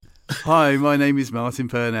Hi, my name is Martin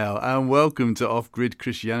Purnell, and welcome to Off Grid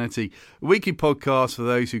Christianity, a weekly podcast for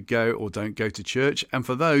those who go or don't go to church, and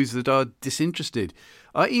for those that are disinterested.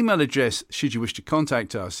 Our email address, should you wish to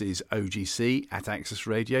contact us, is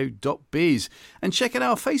ogc@accessradio.biz, and check out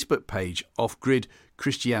our Facebook page, Off Grid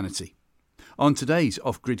Christianity. On today's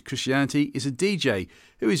Off Grid Christianity is a DJ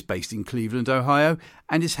who is based in Cleveland, Ohio,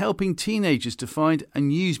 and is helping teenagers to find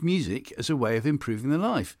and use music as a way of improving their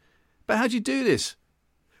life. But how do you do this?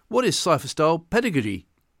 What is cipher-style pedagogy?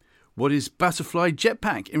 What is butterfly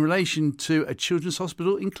jetpack in relation to a children's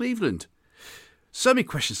hospital in Cleveland? So many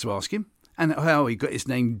questions to ask him, and how he got his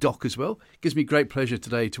name Doc as well. It gives me great pleasure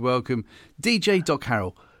today to welcome DJ Doc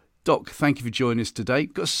Harrill. Doc, thank you for joining us today.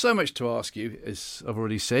 Got so much to ask you, as I've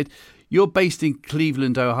already said. You're based in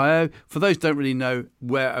Cleveland, Ohio. For those who don't really know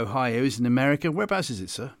where Ohio is in America, whereabouts is it,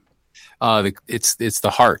 sir? It's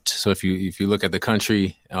the heart. So if you look at the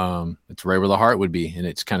country, it's right where the heart would be, and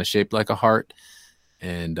it's kind of shaped like a heart.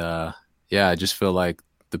 And I just feel like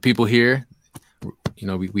the people here,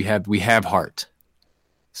 we have heart.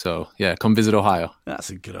 So yeah, come visit Ohio.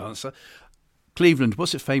 That's a good answer. Cleveland,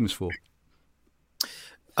 what's it famous for?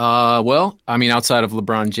 Well, I mean, outside of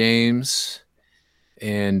LeBron James,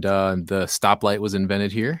 and the stoplight was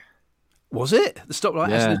invented here. Was it the stoplight?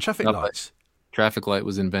 Yeah, and the traffic lights. Traffic light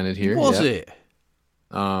was invented here. Was it?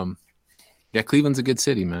 Cleveland's a good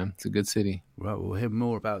city, man. It's a good city. Well, we'll hear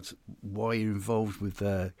more about why you're involved with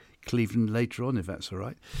Cleveland later on, if that's all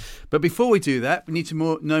right. But before we do that, we need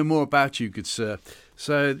to know more about you, good sir.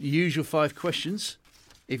 So the usual 5 questions.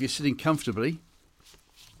 If you're sitting comfortably,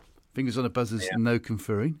 fingers on the buzzers, no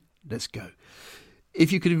conferring. Let's go.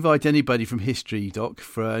 If you could invite anybody from history, Doc,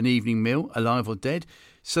 for an evening meal, alive or dead,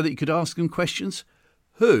 so that you could ask them questions,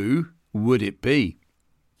 who would it be?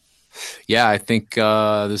 Yeah, I think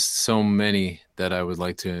there's so many that I would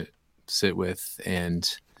like to sit with. And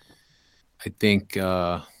I think,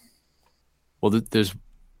 there's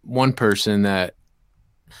one person that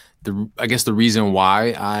I guess the reason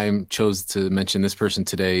why I chose to mention this person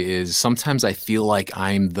today is sometimes I feel like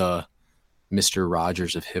I'm the Mr.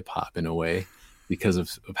 Rogers of hip hop in a way because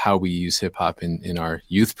of how we use hip hop in our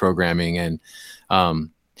youth programming. And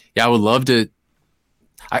I would love to.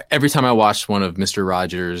 Every time I watch one of Mr.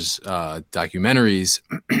 Rogers' documentaries,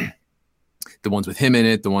 the ones with him in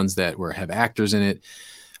it, the ones that have actors in it,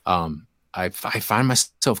 I find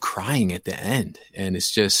myself crying at the end. And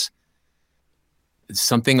it's just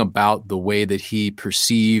something about the way that he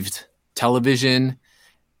perceived television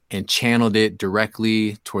and channeled it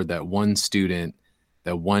directly toward that one student,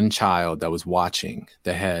 that one child that was watching,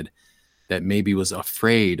 that maybe was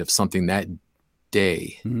afraid of something that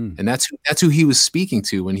day. And that's who he was speaking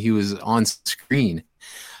to when he was on screen.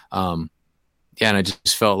 And I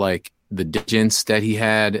just felt like the diligence that he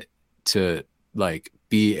had to like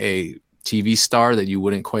be a TV star that you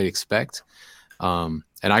wouldn't quite expect. And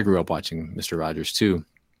I grew up watching Mr. Rogers too.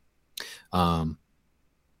 So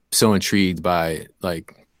intrigued by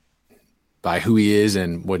who he is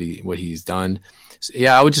and what he's done. So,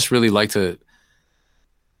 I would just really like to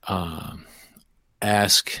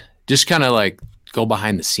ask, just kind of like go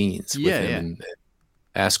behind the scenes with him and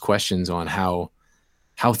ask questions on how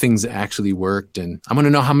things actually worked. And I'm going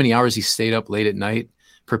to know how many hours he stayed up late at night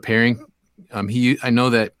preparing. I know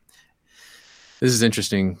that this is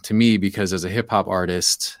interesting to me because as a hip hop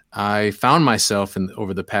artist, I found myself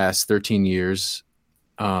over the past 13 years,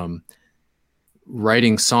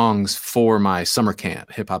 writing songs for my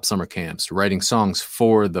hip hop summer camps, writing songs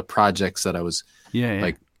for the projects that I was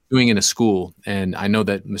like doing in a school. And I know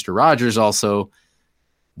that Mr. Rogers also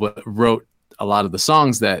wrote a lot of the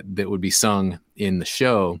songs that would be sung in the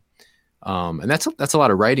show. And that's a lot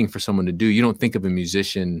of writing for someone to do. You don't think of a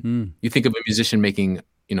musician. You think of a musician making,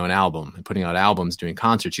 an album and putting out albums, doing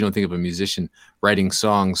concerts. You don't think of a musician writing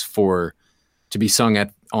songs to be sung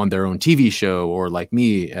on their own TV show, or like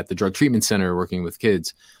me at the drug treatment center working with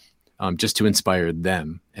kids, just to inspire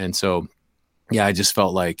them. And so, I just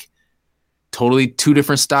felt like totally 2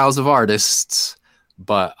 different styles of artists,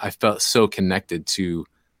 but I felt so connected to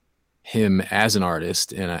him as an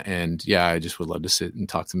artist. And I just would love to sit and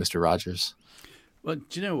talk to Mr. Rogers. Well,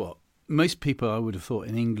 do you know what? Most people I would have thought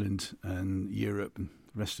in England and Europe and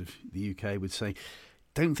the rest of the UK would say,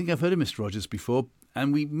 don't think I've heard of Mr. Rogers before.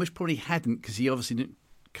 And we most probably hadn't, because he obviously didn't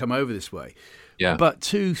come over this way. Yeah. But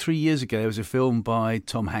 2-3 years ago, there was a film by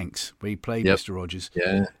Tom Hanks where he played Mr. Rogers.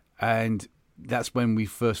 Yeah. And that's when we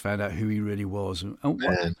first found out who he really was. And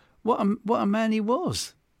what a man he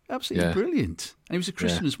was. Absolutely brilliant. And he was a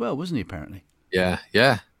Christian as well, wasn't he, apparently? Yeah.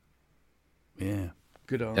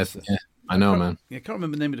 Good answer. I know, man. I can't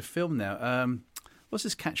remember the name of the film now. What's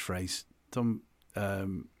his catchphrase? Tom.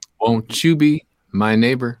 Won't you be my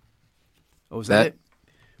neighbor? Oh, was that it?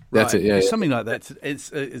 That's Right. it. Yeah, It's yeah. something like that. It's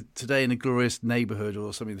Today in a Glorious Neighborhood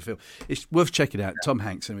or something. The film. It's worth checking out. Tom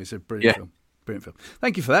Hanks. Anyway, it's a brilliant Yeah. film. Brilliant film.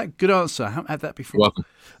 Thank you for that. Good answer. I haven't had that before. You're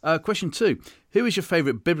welcome. Question 2. Who is your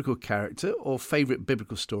favourite biblical character or favourite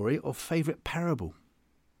biblical story or favourite parable?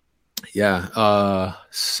 Yeah.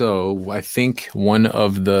 So I think one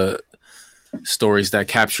of the stories that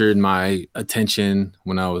captured my attention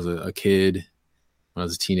when I was a kid, when I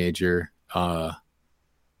was a teenager, and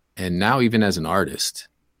now even as an artist,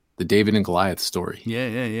 the David and Goliath story.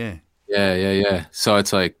 Yeah. So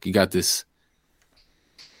it's like you got this,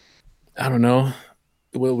 I don't know,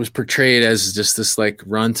 what was portrayed as just this like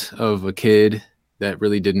runt of a kid that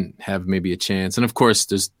really didn't have maybe a chance. And of course,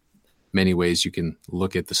 there's many ways you can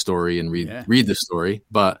look at the story and read the story.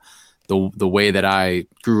 But the way that I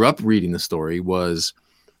grew up reading the story was,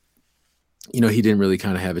 he didn't really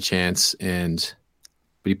kind of have a chance, but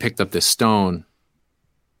he picked up this stone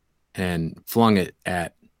and flung it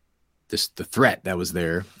at the threat that was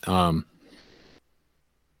there. And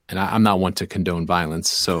I'm not one to condone violence,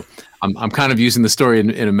 so I'm kind of using the story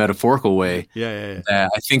in a metaphorical way. Yeah.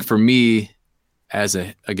 That I think for me, as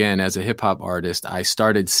a hip hop artist, I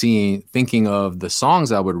started thinking of the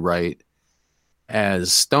songs I would write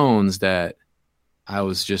as stones that I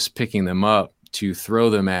was just picking them up to throw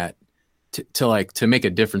them at to make a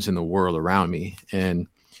difference in the world around me. And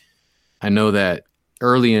I know that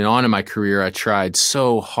early on in my career, I tried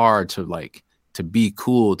so hard to be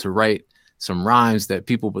cool, to write some rhymes that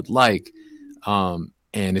people would like. And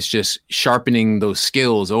it's just sharpening those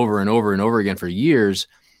skills over and over and over again for years.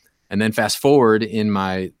 And then fast forward in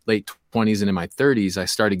my late 20s and in my 30s, I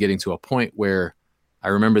started getting to a point where I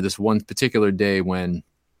remember this one particular day when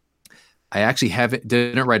I actually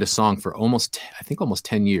didn't write a song for almost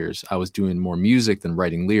 10 years. I was doing more music than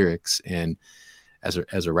writing lyrics, and as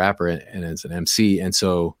a rapper and as an MC. And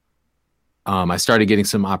so I started getting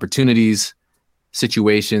some opportunities,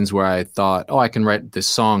 situations where I thought, I can write this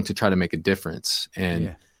song to try to make a difference.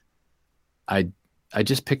 And I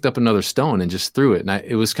just picked up another stone and just threw it. And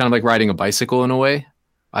it was kind of like riding a bicycle in a way.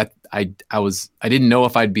 I didn't know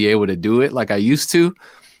if I'd be able to do it like I used to.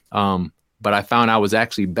 But I found I was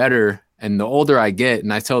actually better. And the older I get,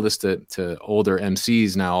 and I tell this to older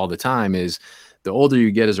MCs now all the time, is the older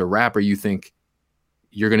you get as a rapper, you think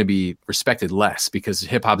you're going to be respected less because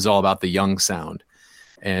hip hop is all about the young sound.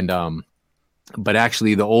 And, but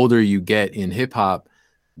actually the older you get in hip hop,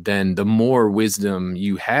 then the more wisdom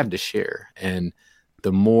you have to share and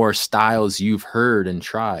the more styles you've heard and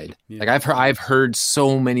tried. Yeah. Like I've heard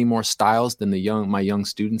so many more styles than my young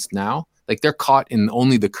students now. Like they're caught in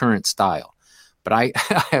only the current style, but I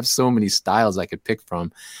have so many styles I could pick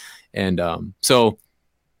from. And, so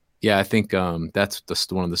yeah, I think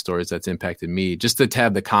that's one of the stories that's impacted me, just to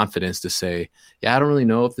have the confidence to say, I don't really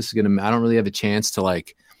know if this is I don't really have a chance to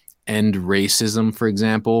like end racism, for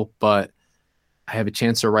example, but I have a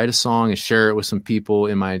chance to write a song and share it with some people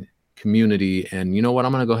in my community. And you know what?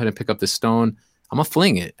 I'm going to go ahead and pick up this stone. I'm going to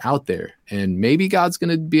fling it out there. And maybe God's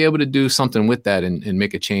going to be able to do something with that and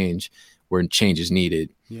make a change where change is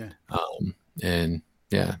needed. Yeah.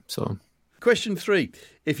 So. Question 3.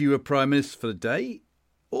 If you were Prime Minister for the day,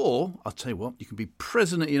 or I'll tell you what, you can be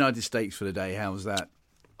President of the United States for the day. How's that?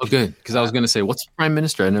 Oh, good. Because I was going to say, what's Prime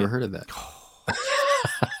Minister? I never heard of that.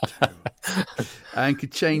 And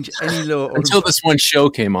could change any law. Until this one show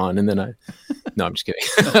came on, and then no, I'm just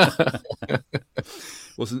kidding.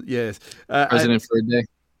 Wasn't, yes. President for a day.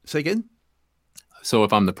 Say again? So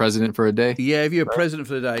if I'm the president for a day? Yeah, if you're president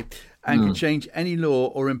for the day and could change any law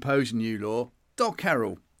or impose a new law, Doc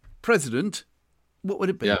Harrill, president, what would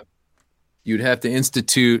it be? Yeah. You'd have to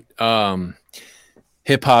institute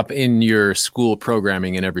hip hop in your school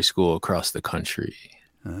programming in every school across the country.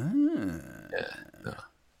 Yeah. No.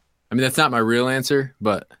 I mean, that's not my real answer,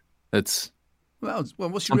 but that's what's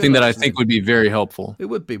your something that I think would be very helpful. It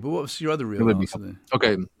would be, but what's your other real answer then?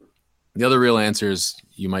 Okay. The other real answer is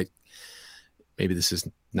maybe this is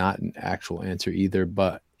not an actual answer either,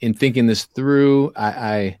 but in thinking this through,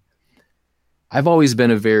 I've always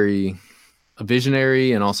been a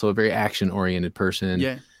visionary and also a very action-oriented person.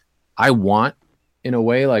 Yeah. I want, in a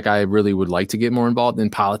way, like I really would like to get more involved in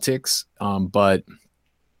politics, but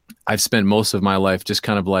I've spent most of my life just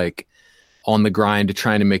kind of like on the grind to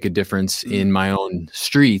trying to make a difference in my own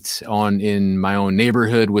streets, in my own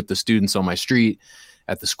neighborhood with the students on my street,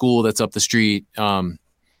 at the school that's up the street.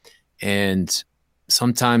 And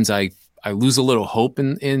sometimes I lose a little hope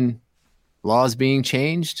in laws being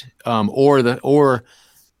changed, or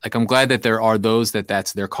like I'm glad that there are those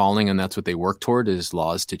that's their calling and that's what they work toward, is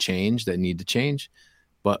laws to change that need to change.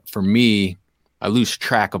 But for me, I lose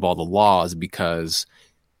track of all the laws, because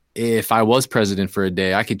if I was president for a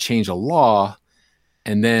day, I could change a law,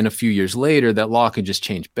 and then a few years later, that law could just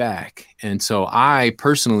change back. And so I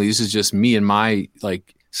personally, this is just me and my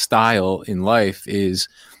like style in life, is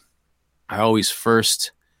I always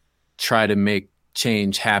first try to make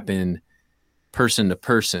change happen person to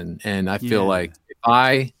person. And I feel like if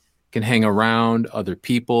I can hang around other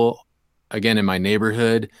people, again, in my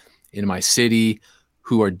neighborhood, in my city,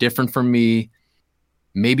 who are different from me,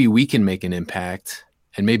 maybe we can make an impact,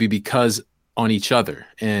 and maybe because on each other.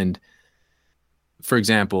 And for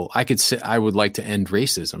example, I could say I would like to end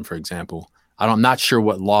racism, for example. I'm not sure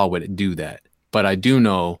what law would do that, but I do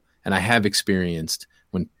know, and I have experienced,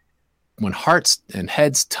 when hearts and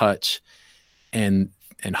heads touch and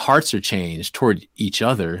hearts are changed toward each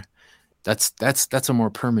other, that's a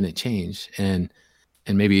more permanent change. And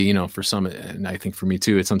maybe, you know, for some, and I think for me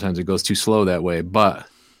too, sometimes it goes too slow that way, but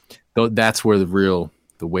that's where the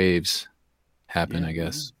waves happen, I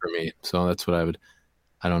guess, for me. So that's what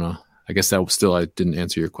I don't know. I guess that still, I didn't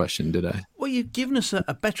answer your question, did I? Well, you've given us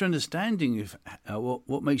a better understanding of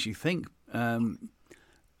what makes you think. And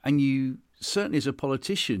you certainly, as a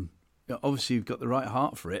politician, obviously you've got the right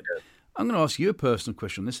heart for it. Yeah. I'm going to ask you a personal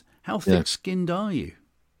question on this. How thick-skinned are you?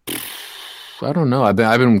 I don't know. I've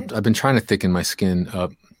been trying to thicken my skin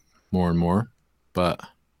up more and more, but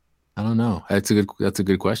I don't know. That's a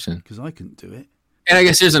good question. Because I couldn't do it. And I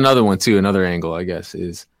guess here's another one too. Another angle, I guess,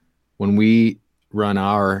 is when we run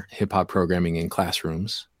our hip hop programming in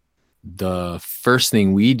classrooms, the first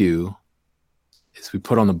thing we do is we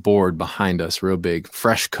put on the board behind us, real big,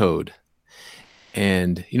 fresh code.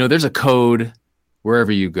 And, you know, there's a code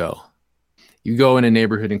wherever you go. You go in a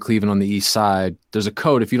neighborhood in Cleveland on the east side, there's a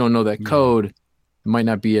code. If you don't know that code, it might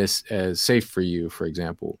not be as safe for you, for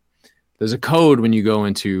example. There's a code when you go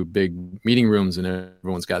into big meeting rooms and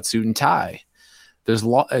everyone's got suit and tie. There's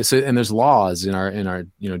there's laws in our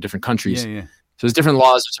different countries. Yeah. So there's different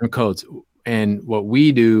laws, different codes. And what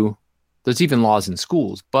we do, there's even laws in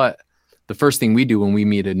schools. But the first thing we do when we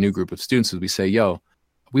meet a new group of students is we say, yo,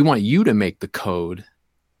 we want you to make the code,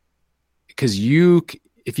 because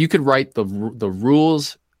if you could write the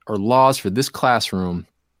rules or laws for this classroom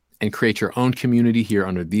and create your own community here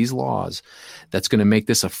under these laws, that's going to make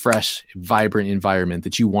this a fresh, vibrant environment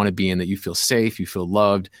that you want to be in, that you feel safe, you feel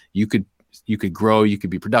loved, you could grow, you could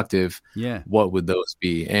be productive. Yeah. What would those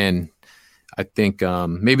be? And I think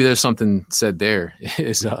maybe there's something said there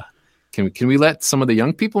is can we let some of the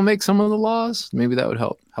young people make some of the laws? Maybe that would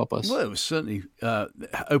help us. Well, it was certainly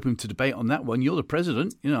open to debate on that one. You're the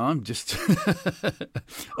president. You know, I'm just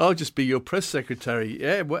I'll just be your press secretary.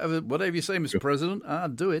 Yeah, whatever you say, Mr. President, I'll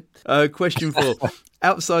do it. Question 4.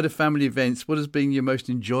 Outside of family events, what has been your most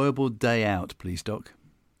enjoyable day out, please, Doc?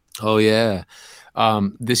 Oh, yeah.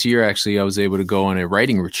 This year, actually, I was able to go on a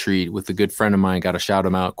writing retreat with a good friend of mine. Got to shout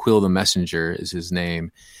him out. Quill the Messenger is his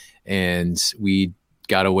name. And we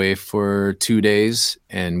got away for 2 days,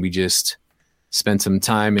 and we just spent some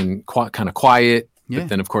time in kind of quiet. Yeah. But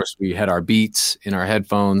then, of course, we had our beats in our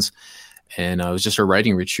headphones. And it was just a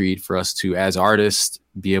writing retreat for us to, as artists,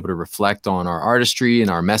 be able to reflect on our artistry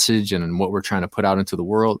and our message and what we're trying to put out into the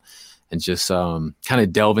world, and just kind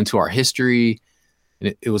of delve into our history.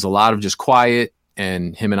 And it was a lot of just quiet,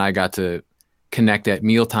 and him and I got to connect at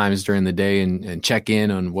meal times during the day and check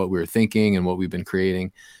in on what we were thinking and what we've been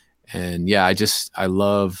creating. And yeah, I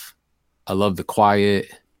love the quiet,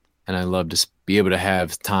 and I love to be able to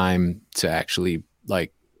have time to actually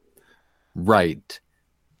like write.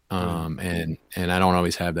 And I don't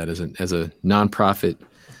always have that as a nonprofit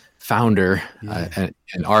founder,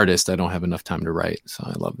 an artist. I don't have enough time to write. So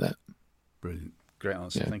I love that. Brilliant. Great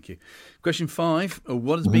answer. Yeah. Thank you. Question 5.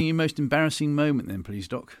 What has been your most embarrassing moment then, please,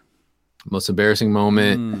 Doc? Most embarrassing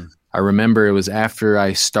moment. I remember it was after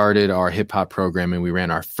I started our hip hop program, and we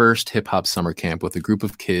ran our first hip hop summer camp with a group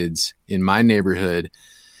of kids in my neighborhood,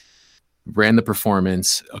 ran the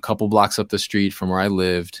performance a couple blocks up the street from where I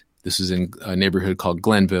lived. This was in a neighborhood called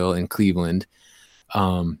Glenville in Cleveland.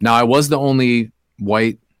 Now, I was the only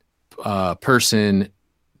white person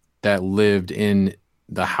that lived in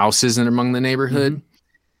the houses and among the neighborhood. Mm-hmm.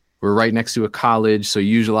 We're right next to a college, so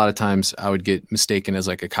usually a lot of times I would get mistaken as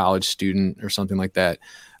like a college student or something like that.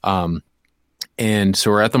 And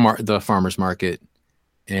so we're at the farmer's market,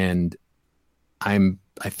 and I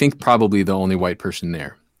think probably the only white person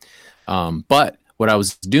there. But what I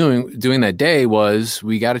was doing that day was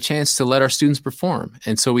we got a chance to let our students perform.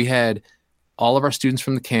 And so we had all of our students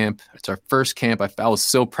from the camp. It's our first camp. I was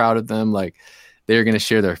so proud of them. Like, they're going to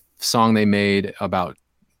share their song they made about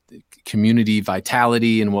community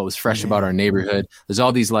vitality and what was fresh about our neighborhood. There's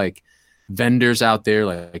all these like vendors out there,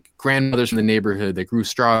 like grandmothers from the neighborhood that grew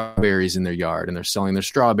strawberries in their yard and they're selling their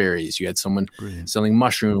strawberries. You had someone selling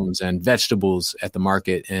mushrooms and vegetables at the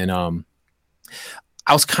market. And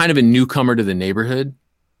I was kind of a newcomer to the neighborhood.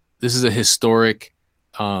 This is a historic,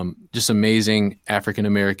 just amazing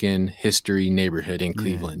African-American history neighborhood in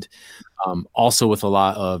Cleveland. Also with a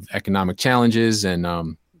lot of economic challenges.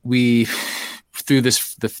 And we threw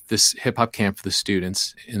this hip hop camp for the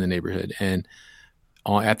students in the neighborhood. And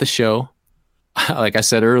at the show, like I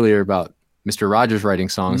said earlier about Mr. Rogers writing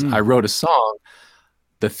songs, I wrote a song,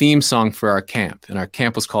 the theme song for our camp. And our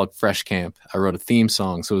camp was called Fresh Camp. I wrote a theme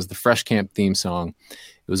song. So it was the Fresh Camp theme song.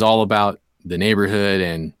 It was all about the neighborhood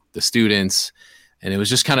and the students. And it was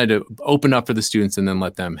just kind of to open up for the students and then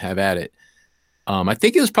let them have at it. I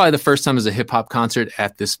think it was probably the first time as a hip hop concert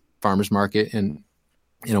at this farmer's market in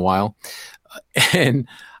a while. And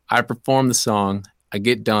I performed the song. I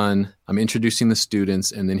get done. I'm introducing the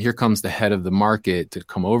students. And then here comes the head of the market to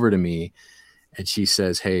come over to me. And she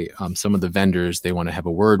says, hey, some of the vendors, they want to have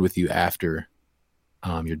a word with you after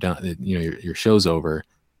you're done, your show's over.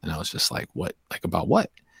 And I was just like, what? Like, about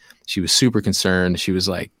what? She was super concerned. She was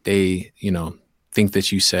like, they, think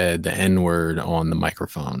that you said the N-word on the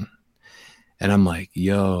microphone. And I'm like,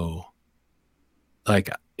 yo, like,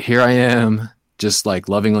 here I am, just like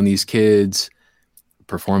loving on these kids,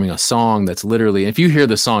 performing a song that's literally, if you hear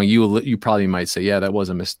the song, you probably might say, yeah, that was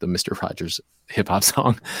the Mr. Rogers hip hop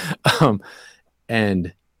song.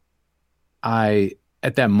 And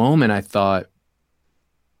at that moment, I thought,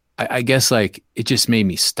 I guess like it just made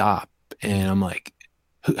me stop. And I'm like,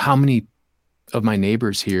 how many of my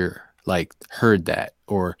neighbors here like heard that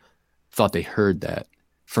or thought they heard that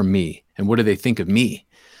from me? And what do they think of me?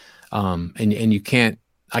 And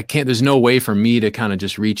there's no way for me to kind of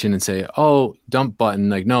just reach in and say, oh, dump button.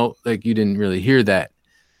 Like, no, like you didn't really hear that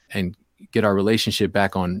and get our relationship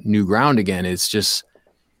back on new ground again. It's just,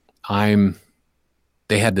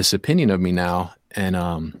 they had this opinion of me now. And,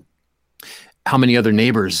 how many other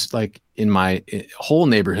neighbors like in my whole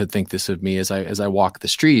neighborhood think this of me as I walk the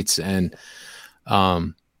streets? And,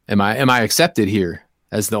 am I accepted here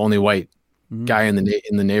as the only white guy in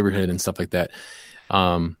the neighborhood and stuff like that?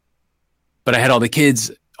 But I had all the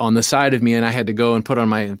kids on the side of me and I had to go and put on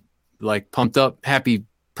my like pumped up, happy,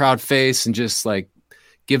 proud face and just like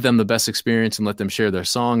give them the best experience and let them share their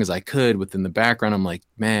song as I could within the background. I'm like,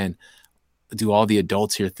 man, do all the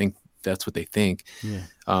adults here think that's what they think? Yeah.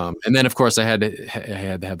 And then of course I had to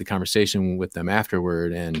have the conversation with them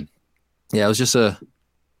afterward. And yeah, it was just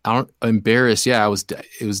embarrassed. Yeah,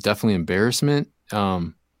 it was definitely embarrassment.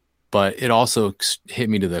 But it also hit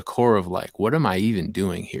me to the core of like, what am I even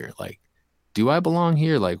doing here? Like, do I belong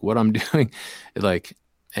here? Like what I'm doing? Like,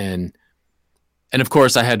 and of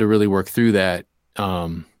course I had to really work through that,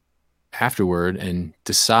 afterward and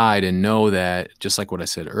decide and know that just like what I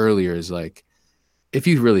said earlier is like, if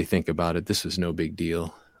you really think about it, this was no big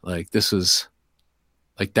deal. Like this was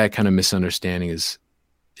like that kind of misunderstanding it's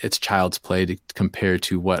child's play to compare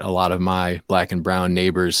to what a lot of my black and brown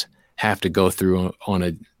neighbors have to go through on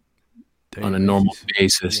a normal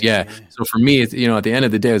basis. Yeah. So for me, it's, at the end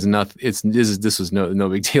of the day, it was enough. This was no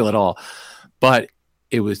big deal at all, but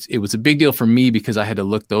it was a big deal for me because I had to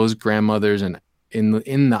look those grandmothers and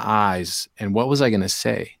in the eyes and what was I going to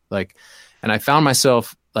say? Like, and I found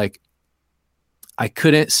myself like, I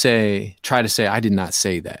couldn't try to say, I did not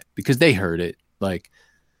say that because they heard it. Like,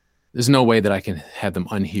 there's no way that I can have them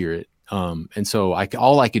unhear it. And so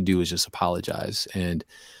all I could do was just apologize. And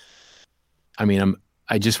I mean,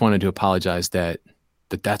 I just wanted to apologize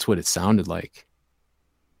that's what it sounded like.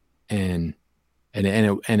 And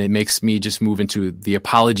it makes me just move into the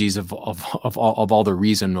apologies of all the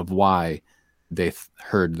reason of why they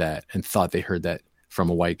heard that and thought they heard that from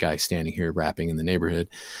a white guy standing here rapping in the neighborhood.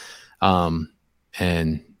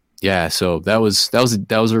 And yeah, so that was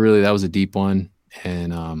a deep one.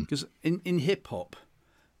 And because in hip hop,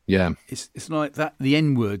 yeah, it's like that the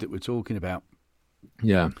N-word that we're talking about.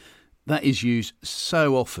 Yeah, that is used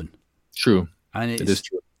so often. True, and it is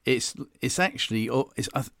true. It's actually,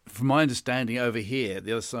 from my understanding over here,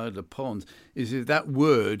 the other side of the pond, is if that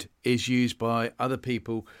word is used by other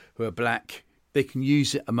people who are black, they can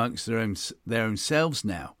use it amongst their own selves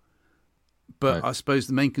now. But right. I suppose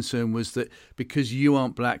the main concern was that because you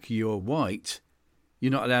aren't black, you're white,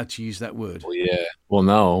 you're not allowed to use that word. Well, yeah. Well,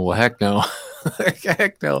 no. Well, heck no.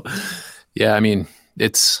 Heck no. Yeah, I mean,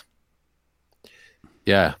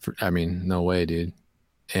 no way, dude.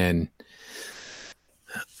 And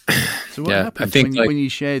so what happened I think when you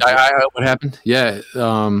shared what happened? Yeah.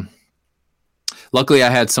 Luckily, I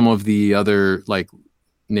had some of the other like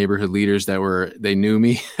neighborhood leaders they knew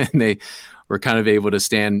me and they were kind of able to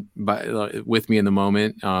stand by with me in the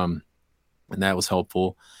moment. And that was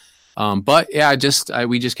helpful. But yeah,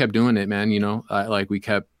 we just kept doing it, man. I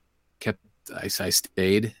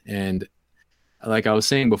stayed. And like I was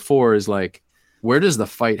saying before, is like, where does the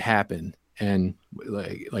fight happen? And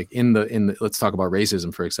like in the, let's talk about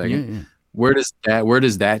racism for a second. Yeah. Where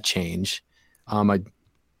does that change? I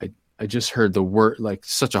just heard the word, like,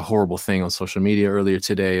 such a horrible thing on social media earlier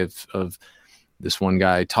today of this one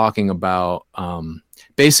guy talking about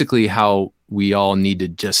basically how we all need to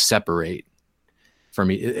just separate. For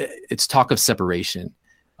me, it's talk of separation.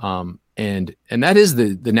 And that is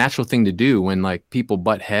the natural thing to do when like people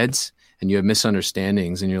butt heads and you have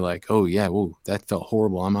misunderstandings and you're like, oh yeah, whoa, that felt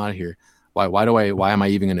horrible. I'm out of here. Why am I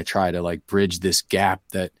even going to try to like bridge this gap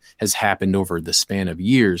that has happened over the span of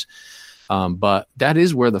years? But that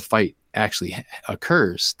is where the fight actually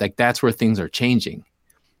occurs. Like that's where things are changing.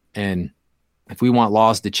 And if we want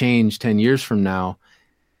laws to change 10 years from now,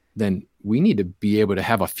 then we need to be able to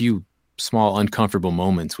have a few small uncomfortable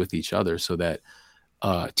moments with each other so that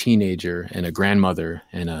a teenager and a grandmother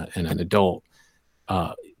and an adult,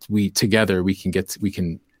 we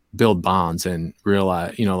can build bonds and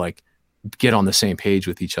realize, like get on the same page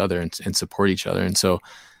with each other and support each other.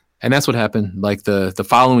 And that's what happened. Like the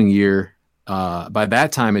following year, by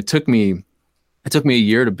that time, it took me a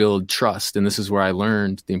year to build trust. And this is where I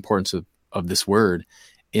learned the importance of this word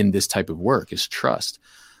in this type of work is trust.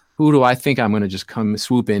 Who do I think I'm going to just come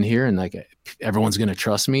swoop in here and like everyone's going to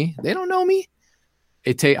trust me? They don't know me.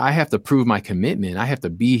 I have to prove my commitment. I have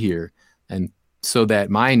to be here. And so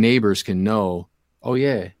that my neighbors can know, oh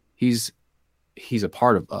yeah, he's a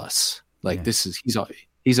part of us. Like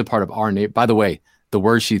he's a part of our neighbor. By the way, the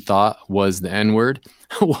word she thought was the N word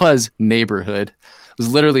was neighborhood. It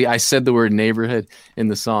was literally, I said the word neighborhood in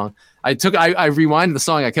the song. I rewinded the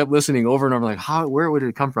song. I kept listening over and over, like, where would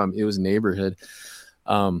it come from? It was neighborhood.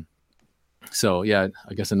 So yeah,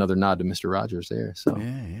 I guess another nod to Mr. Rogers there. So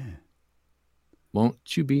yeah.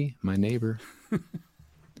 Won't you be my neighbor?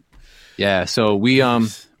 Yeah. So we,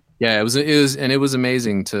 it was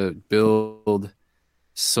amazing to build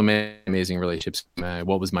so many amazing relationships.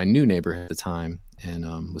 What was my new neighborhood at the time,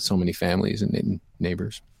 and with so many families and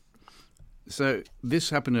neighbors. So this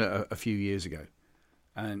happened a few years ago,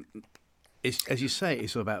 and it's, as you say,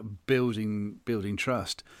 it's all about building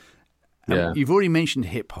trust. Yeah. You've already mentioned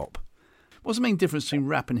hip hop. What's the main difference between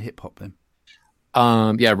rap and hip hop then?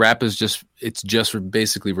 Rap is just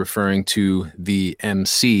basically referring to the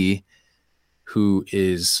MC who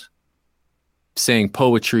is saying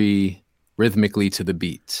poetry rhythmically to the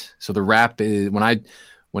beat. So the rap is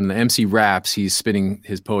when the MC raps, he's spitting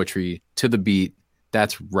his poetry to the beat.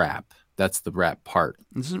 That's rap. That's the rap part.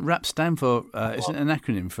 Doesn't rap stand for? Isn't it an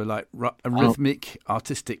acronym for like a rhythmic,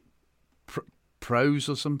 artistic prose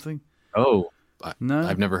or something? Oh, no,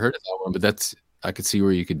 I've never heard of that one, but I could see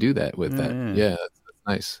where you could do that with that. Yeah, that's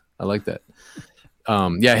nice. I like that.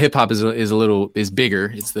 Hip hop is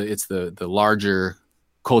bigger. It's the larger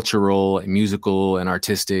cultural and musical and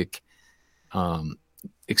artistic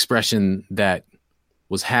expression that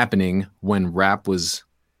was happening when rap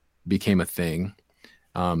became a thing.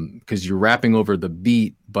 Because you're rapping over the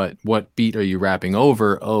beat, but what beat are you rapping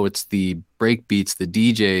over? Oh, it's the break beats the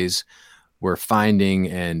DJs were finding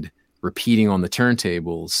and repeating on the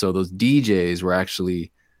turntables. So those DJs were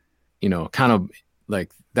actually, kind of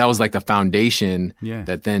like, that was like the foundation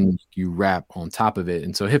that then you rap on top of it.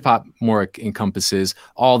 And so hip hop more encompasses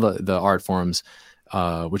all the art forms,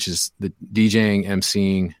 which is the DJing,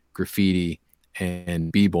 MCing, graffiti,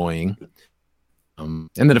 and b-boying. And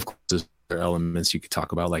then of course there's other elements you could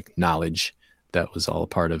talk about, like knowledge. That was all a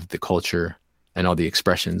part of the culture and all the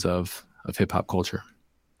expressions of hip hop culture.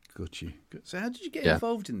 Got you. So how did you get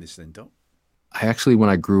involved in this then, Doc? I actually, when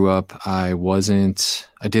I grew up, I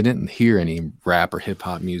didn't hear any rap or hip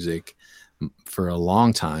hop music for a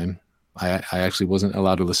long time. I actually wasn't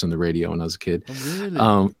allowed to listen to the radio when I was a kid.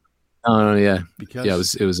 Oh, really? Yeah.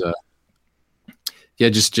 Because it was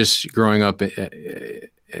just growing up a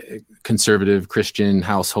conservative Christian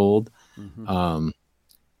household, and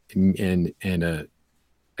I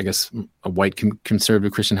guess a white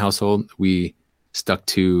conservative Christian household. We stuck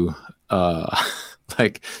to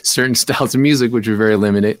like certain styles of music, which were very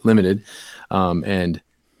limited. And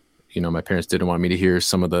my parents didn't want me to hear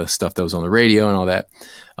some of the stuff that was on the radio and all that.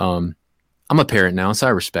 I'm a parent now, so I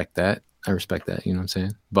respect that. You know what I'm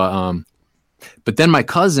saying? But then my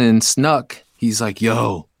cousin snuck. He's like,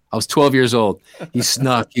 yo, I was 12 years old. He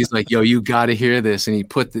snuck. He's like, yo, you got to hear this. And he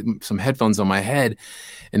put some headphones on my head,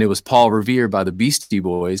 and it was Paul Revere by the Beastie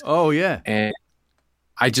Boys. Oh, yeah. And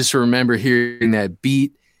I just remember hearing that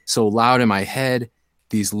beat so loud in my head,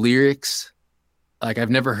 these lyrics like I've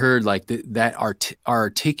never heard like that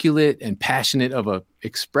articulate and passionate of a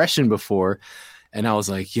expression before. And I was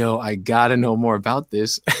like, yo, I gotta know more about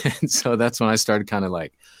this. And so that's when I started kind of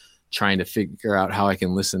like trying to figure out how I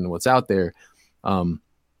can listen to what's out there. And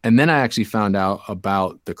then I actually found out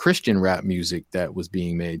about the Christian rap music that was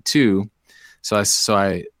being made too. So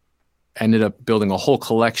I ended up building a whole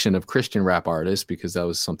collection of Christian rap artists, because that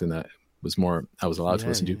was something that was more I was allowed to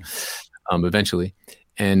listen to eventually.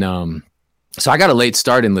 And so I got a late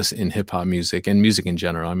start in hip hop music and music in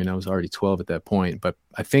general. I mean, I was already 12 at that point, but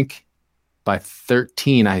I think by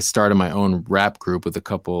 13 I started my own rap group with a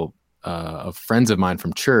couple of friends of mine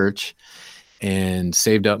from church, and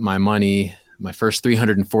saved up my money, my first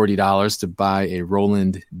 $340 to buy a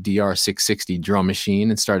Roland DR660 drum machine,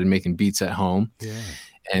 and started making beats at home. Yeah.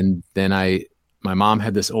 And then my mom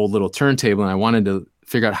had this old little turntable, and I wanted to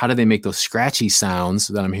figure out how do they make those scratchy sounds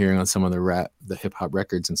that I'm hearing on some of the hip hop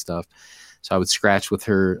records and stuff. So I would scratch with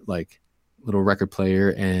her like little record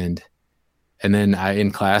player, and then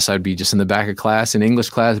in class, I'd be just in the back of class, in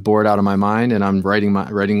English class, bored out of my mind, and I'm writing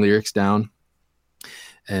lyrics down.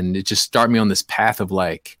 And it just started me on this path of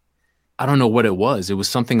like, I don't know what it was. It was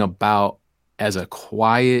something about, as a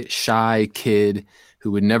quiet, shy kid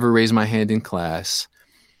who would never raise my hand in class,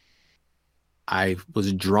 I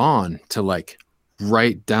was drawn to like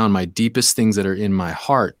write down my deepest things that are in my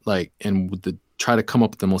heart, like, and try to come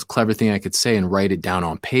up with the most clever thing I could say and write it down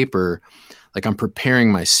on paper. Like I'm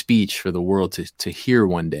preparing my speech for the world to hear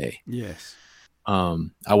one day. Yes. I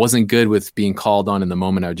wasn't good with being called on in the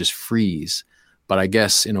moment. I would just freeze. But I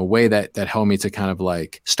guess in a way that helped me to kind of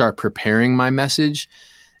like start preparing my message.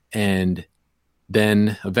 And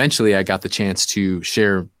then eventually I got the chance to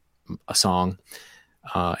share a song,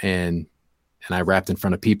 and I rapped in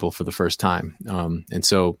front of people for the first time. And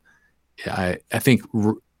so I think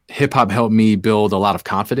hip hop helped me build a lot of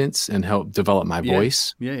confidence and help develop my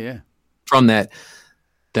voice. Yeah. From that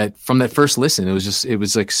first listen. It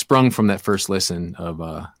was like sprung from that first listen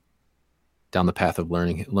of down the path of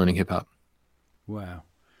learning hip hop. Wow.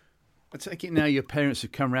 I take it now your parents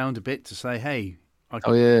have come round a bit to say, hey.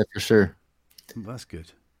 Oh yeah, for sure. That's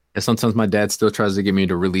good. Yeah, sometimes my dad still tries to get me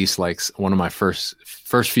to release like one of my first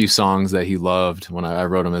few songs that he loved when I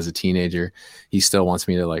wrote them as a teenager. He still wants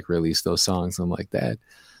me to like release those songs. I'm like, Dad,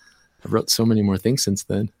 I wrote so many more things since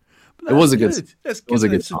then. It was a good. That's good. It was a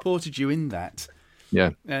good. Supported you in that. Yeah.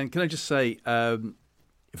 And can I just say, for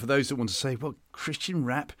those that want to say, well, Christian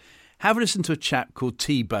rap, have a listen to a chap called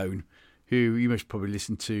T-Bone, who you must probably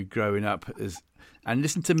listen to growing up, and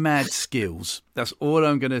listen to Mad Skills. That's all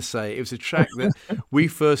I'm going to say. It was a track that we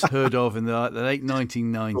first heard of in the late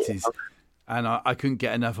 1990s, and I couldn't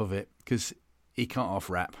get enough of it because he can't off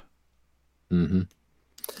rap. Mm-hmm.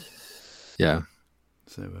 Yeah.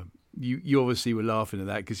 So you obviously were laughing at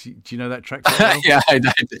that because do you know that track? Well? Yeah,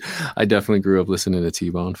 I definitely grew up listening to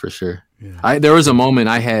T-Bone for sure. Yeah. There was a moment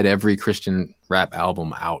I had every Christian rap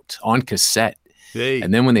album out on cassette. Hey.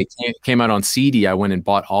 And then when they came out on CD, I went and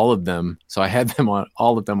bought all of them. So I had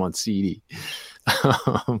all of them on CD.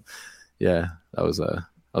 Yeah, I was a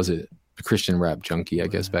Christian rap junkie, I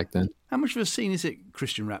guess, back then. How much of a scene is it,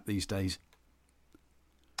 Christian rap, these days?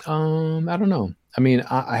 I don't know. I mean,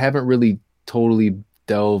 I haven't really totally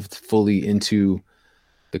delved fully into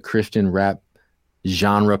the Christian rap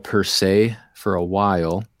genre per se for a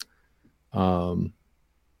while.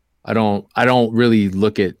 I don't really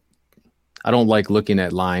look at. I don't like looking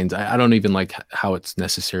at lines. I don't even like how it's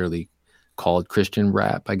necessarily called Christian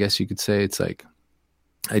rap, I guess you could say. It's like,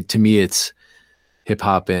 to me, it's hip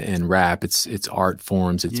hop and rap. It's art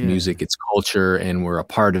forms, it's music, it's culture, and we're a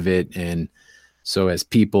part of it. And so as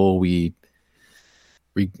people, we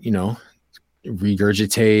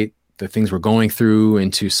regurgitate the things we're going through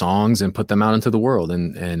into songs and put them out into the world.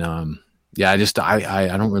 And I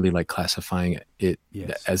don't really like classifying it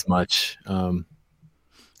as much.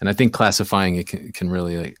 And I think classifying it can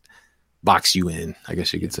really like box you in, I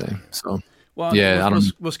guess you could say. So, well, yeah,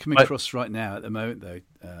 what's coming across right now at the moment, though,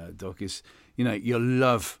 Doc, is your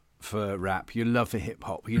love for rap, your love for hip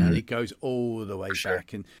hop. It goes all the way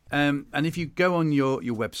back. And if you go on your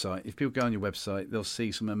website, if people go on your website, they'll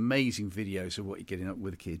see some amazing videos of what you're getting up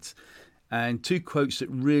with the kids. And two quotes that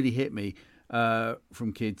really hit me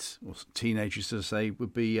from kids or teenagers, as I say,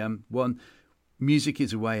 would be one, music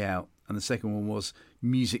is a way out. And the second one was,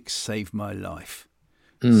 music saved my life.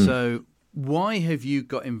 So why have you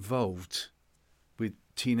got involved with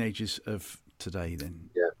teenagers of today then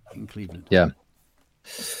in Cleveland? Yeah.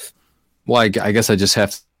 Well, I guess I just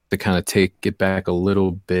have to kind of take it back a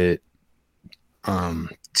little bit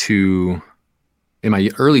to in my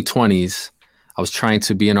early 20s, I was trying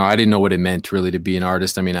to be I didn't know what it meant really to be an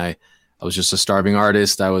artist. I mean, I I was just a starving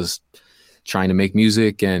artist. I was trying to make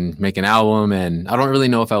music and make an album. And I don't really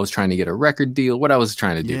know if I was trying to get a record deal, what I was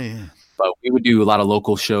trying to do. Yeah. But we would do a lot of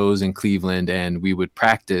local shows in Cleveland, and we would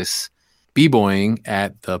practice b-boying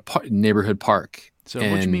at the neighborhood park. So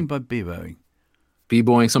what do you mean by b-boying?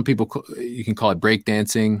 B-boying, some people, you can call it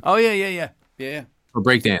breakdancing. Oh, yeah. Or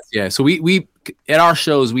breakdance, yeah. So we at our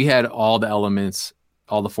shows, we had all the elements,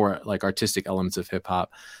 all the 4 like artistic elements of hip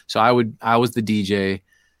hop. So I was the DJ.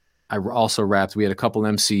 I also rapped. We had a couple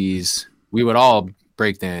MCs. We would all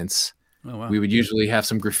breakdance. Oh, wow. We would usually have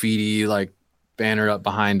some graffiti like banner up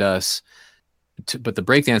behind us. But the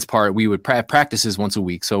breakdance part, we would practices once a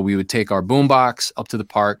week. So we would take our boombox up to the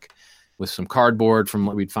park with some cardboard from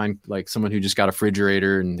what we'd find, like someone who just got a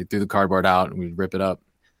refrigerator, and they threw the cardboard out, and we'd rip it up,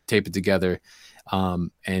 tape it together,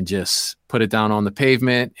 and just put it down on the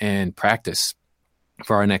pavement and practice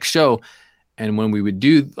for our next show. And when we would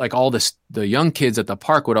do, like, all this, the young kids at the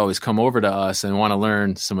park would always come over to us and want to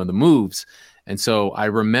learn some of the moves. And so I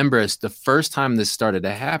remember as the first time this started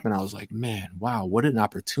to happen, I was like, man, wow, what an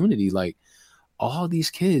opportunity. Like, all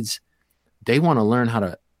these kids, they want to learn how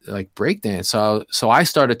to like break dance. So I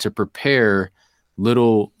started to prepare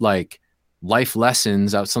little like life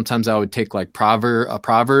lessons. Sometimes I would take like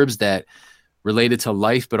proverbs that related to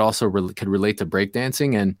life, but also could relate to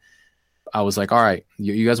breakdancing. And I was like, all right,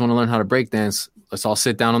 you guys want to learn how to breakdance? Let's all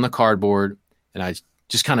sit down on the cardboard. And I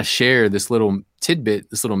just kind of share this little tidbit,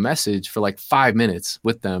 this little message for like 5 minutes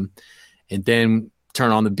with them, and then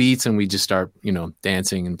turn on the beats, and we just start,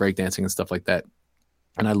 dancing and breakdancing and stuff like that.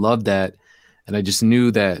 And I loved that. And I just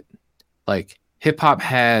knew that like hip hop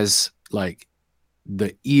has like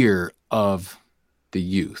the ear of the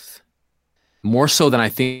youth, more so than I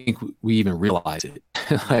think we even realize it.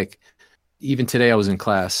 Like, even today I was in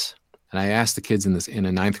class, and I asked the kids in a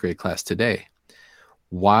 9th grade class today,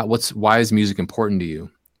 why is music important to you?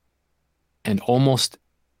 And almost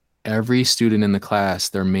every student in the class,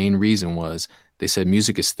 their main reason was, they said,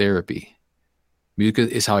 music is therapy.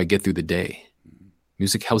 Music is how I get through the day.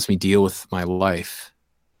 Music helps me deal with my life.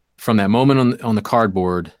 From that moment on the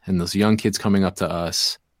cardboard and those young kids coming up to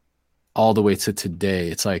us, all the way to today,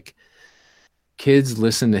 it's like kids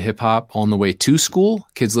listen to hip hop on the way to school.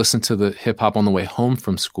 Kids listen to the hip hop on the way home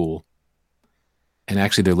from school. And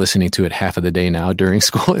actually they're listening to it half of the day now during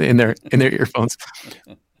school in their earphones.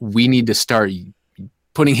 We need to start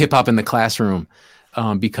putting hip hop in the classroom,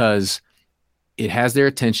 because it has their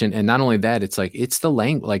attention. And not only that, it's like, it's the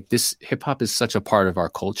language, like this hip hop is such a part of our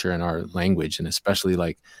culture and our language, and especially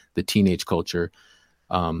like the teenage culture.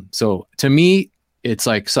 So to me, it's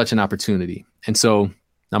like such an opportunity. And so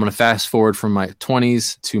I'm going to fast forward from my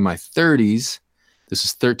 20s to my 30s. This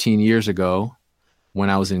is 13 years ago when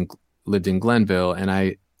I lived in Glenville, and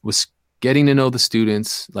I was getting to know the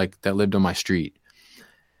students like that lived on my street.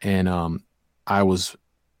 And I was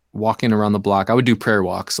walking around the block. I would do prayer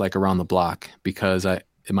walks like around the block, because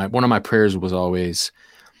one of my prayers was always,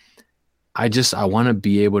 I want to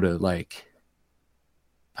be able to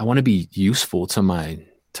I want to be useful to my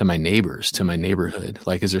neighbors, to my neighborhood.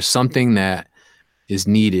 Like, is there something that is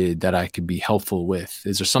needed that I could be helpful with?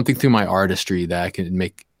 Is there something through my artistry that I can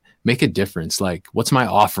make a difference? Like, what's my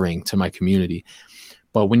offering to my community?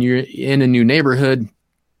 But when you're in a new neighborhood,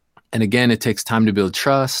 and again, it takes time to build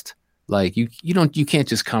trust. Like, you can't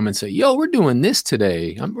just come and say, yo, we're doing this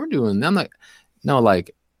today. I'm like, no,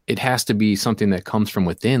 like, it has to be something that comes from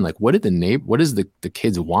within. Like, what does the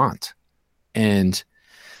kids want? And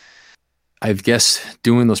I guess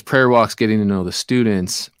doing those prayer walks, getting to know the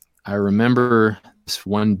students, I remember this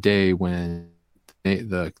one day when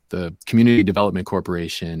the Community Development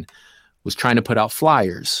Corporation was trying to put out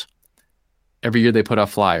flyers. Every year they put out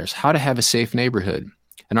flyers, how to have a safe neighborhood.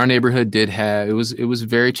 And our neighborhood it was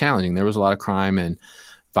very challenging. There was a lot of crime and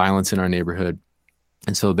violence in our neighborhood.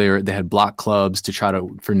 And so they had block clubs to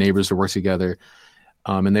for neighbors to work together.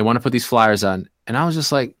 And they want to put these flyers on. And I was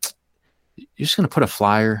just like, you're just going to put a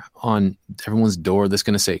flyer on everyone's door that's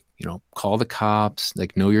going to say, call the cops,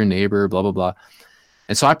 like, know your neighbor, blah, blah, blah.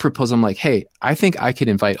 And so I proposed, I'm like, hey, I think I could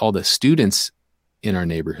invite all the students in our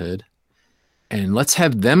neighborhood, and let's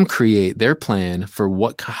have them create their plan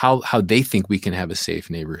for how they think we can have a safe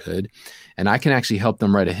neighborhood. And I can actually help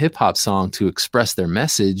them write a hip hop song to express their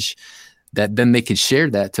message, that then they could share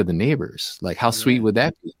that to the neighbors. Like, how sweet would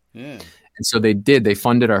that be? Yeah. And so they did. They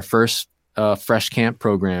funded our first Fresh Camp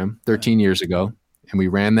program 13 years ago, and we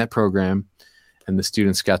ran that program, and the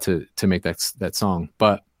students got to make that song.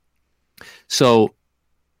 But so,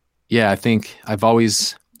 yeah, I think I've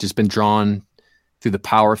always just been drawn through the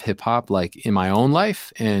power of hip hop, like in my own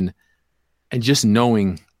life, and just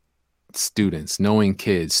knowing students, knowing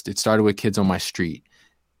kids. It started with kids on my street,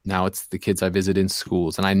 Now it's the kids I visit in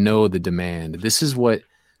schools, and I know the demand. This is what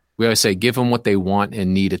we always say: give them what they want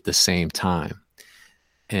and need at the same time.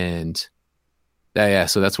 And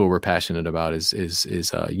so that's what we're passionate about is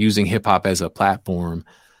using hip hop as a platform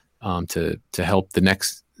to help the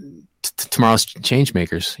next tomorrow's change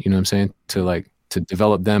makers. You know what I'm saying? To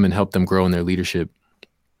develop them and help them grow in their leadership.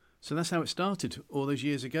 So that's how it started all those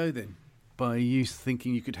years ago, then, by you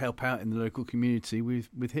thinking you could help out in the local community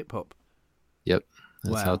with hip hop. Yep.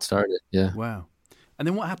 That's how it started. Yeah. Wow. And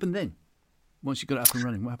then what happened then? Once you got it up and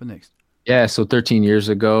running, what happened next? Yeah. So 13 years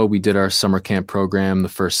ago, we did our summer camp program the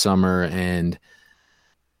first summer. And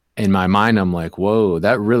in my mind, I'm like, whoa,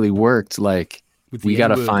 that really worked. Like, we got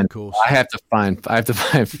to find, I have to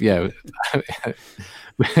find, yeah.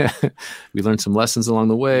 We learned some lessons along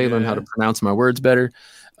the way, learned how to pronounce my words better.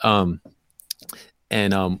 But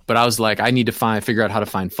I was like, I need to figure out how to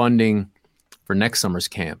find funding for next summer's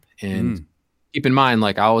camp. And keep in mind,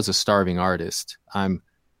 like, I was a starving artist.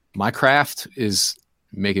 My craft is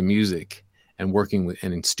making music and working with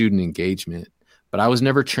and in student engagement, but I was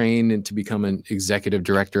never trained to become an executive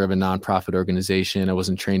director of a nonprofit organization. I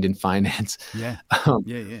wasn't trained in finance.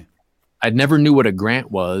 I never knew what a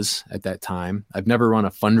grant was at that time. I've never run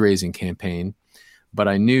a fundraising campaign, but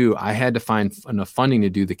I knew I had to find enough funding to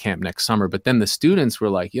do the camp next summer. But then the students were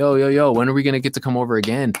like, yo, when are we going to get to come over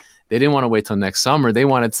again? They didn't want to wait till next summer. They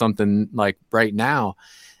wanted something like right now.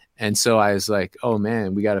 And so I was like, oh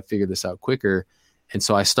man, we got to figure this out quicker. And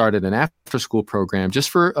so I started an after school program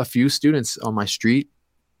just for a few students on my street.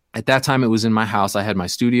 At that time, it was in my house. I had my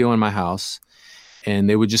studio in my house, and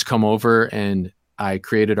they would just come over, and I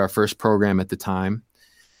created our first program at the time,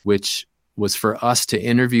 which was for us to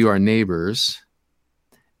interview our neighbors.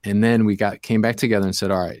 And then we came back together and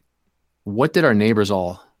said, all right, what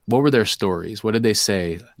were their stories? What did they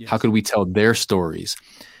say? Yes. How could we tell their stories?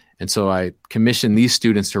 And so I commissioned these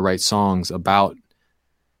students to write songs about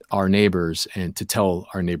our neighbors and to tell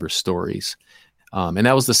our neighbors' stories. And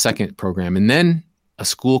that was the second program. And then a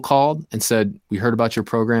school called and said, we heard about your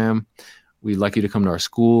program. We'd like you to come to our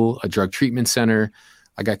school, a drug treatment center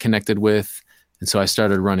I got connected with. And so I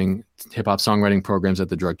started running hip hop songwriting programs at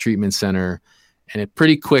the drug treatment center. And it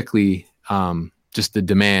pretty quickly, just the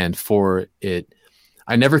demand for it,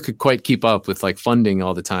 I never could quite keep up with like funding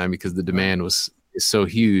all the time because the demand is so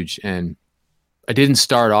huge. And I didn't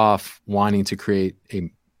start off wanting to create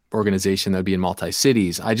a organization that would be in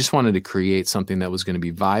multi-cities. I just wanted to create something that was going to be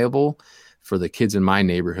viable for the kids in my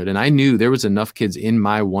neighborhood. And I knew there was enough kids in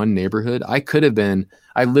my one neighborhood. I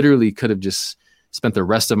literally could have just spent the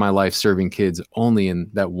rest of my life serving kids only in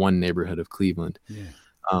that one neighborhood of Cleveland.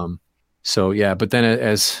 But then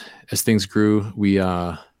as things grew,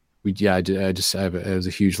 it was a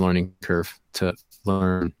huge learning curve to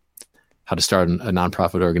learn how to start a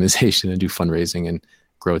nonprofit organization and do fundraising and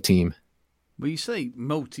grow a team. Well, you say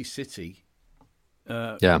multi-city.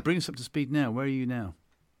 Bring us up to speed now. Where are you now?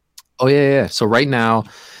 Oh, yeah. So right now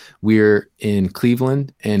we're in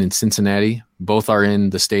Cleveland and in Cincinnati. Both are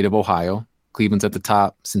in the state of Ohio. Cleveland's at the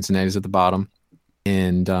top, Cincinnati's at the bottom.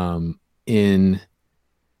 And in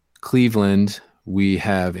Cleveland, we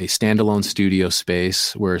have a standalone studio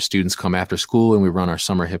space where students come after school and we run our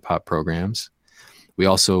summer hip hop programs. We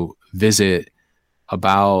also visit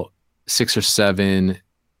about 6 or 7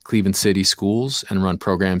 Cleveland City schools and run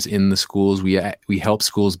programs in the schools. We help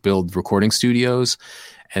schools build recording studios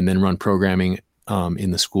and then run programming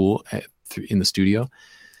in the school in the studio.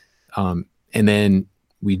 And then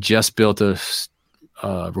we just built a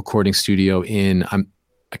recording studio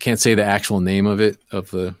I can't say the actual name of it,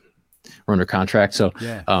 we're under contract. So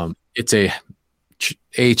it's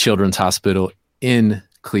a children's hospital in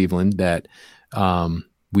Cleveland that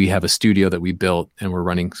we have a studio that we built, and we're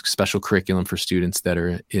running special curriculum for students that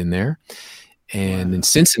are in there. And in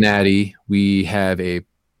Cincinnati, we have a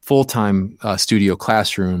full-time studio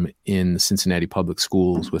classroom in the Cincinnati public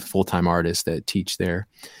schools with full-time artists that teach there.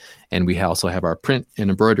 And we also have our print and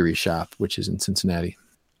embroidery shop, which is in Cincinnati.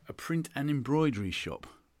 A print and embroidery shop?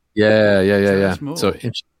 Yeah. So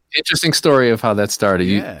interesting story of how that started.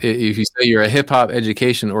 Yeah. If you say you're a hip-hop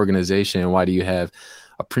education organization, why do you have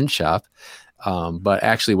a print shop? But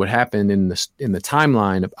actually what happened in the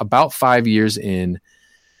timeline, about 5 years in,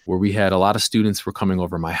 where we had a lot of students were coming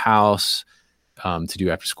over my house to do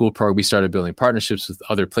after school program. We started building partnerships with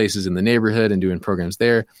other places in the neighborhood and doing programs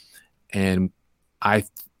there. And I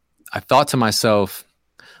thought to myself,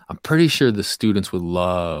 I'm pretty sure the students would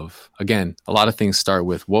love, again, a lot of things start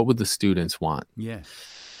with what would the students want? Yeah.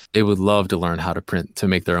 They would love to learn how to print, to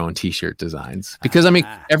make their own t-shirt designs. Because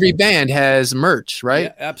every band has merch, right?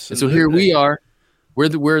 Yeah, absolutely. And so here we are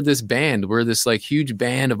we're this band. We're this like huge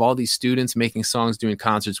band of all these students making songs, doing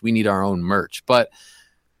concerts. We need our own merch. But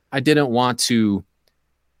I didn't want to,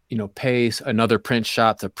 pay another print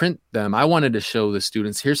shop to print them. I wanted to show the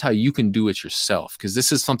students, here's how you can do it yourself. Because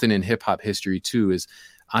this is something in hip hop history too, is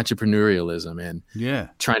entrepreneurialism and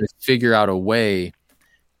trying to figure out a way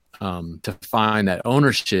to find that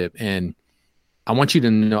ownership. And I want you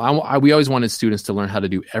to know, we always wanted students to learn how to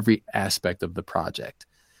do every aspect of the project.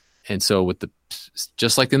 And so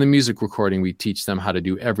just like in the music recording, we teach them how to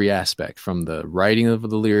do every aspect, from the writing of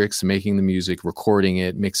the lyrics, making the music, recording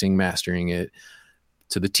it, mixing, mastering it,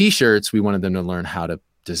 to the t-shirts. We wanted them to learn how to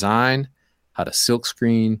design, how to silk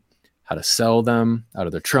screen, how to sell them out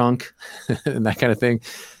of their trunk and that kind of thing.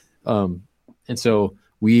 And so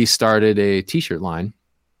we started a t-shirt line,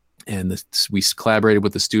 and we collaborated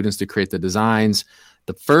with the students to create the designs.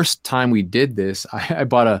 The first time we did this, I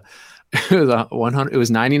bought it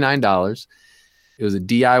was $99. It was a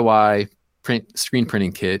DIY screen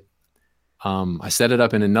printing kit. I set it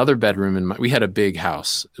up in another bedroom, and we had a big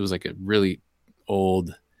house. It was like a really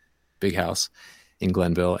old, big house in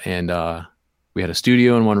Glenville. And we had a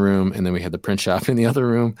studio in one room, and then we had the print shop in the other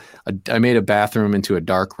room. I made a bathroom into a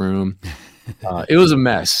dark room. It was a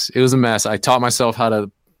mess. I taught myself how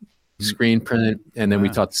to screen print, and then we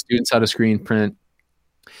taught the students how to screen print.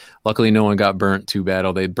 Luckily, no one got burnt too bad.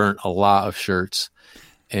 They burnt a lot of shirts.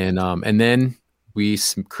 And then we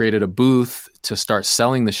created a booth to start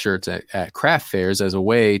selling the shirts at craft fairs as a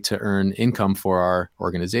way to earn income for our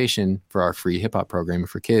organization, for our free hip hop programming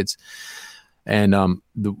for kids. And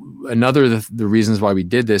the reasons why we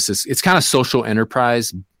did this is it's kind of social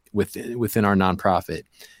enterprise within our nonprofit.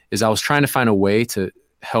 Is I was trying to find a way to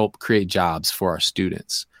help create jobs for our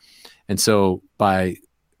students. And so by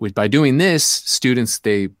doing this, students,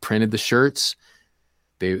 they printed the shirts.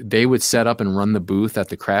 They would set up and run the booth at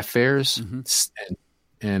the craft fairs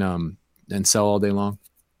and sell all day long.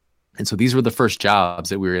 And so these were the first jobs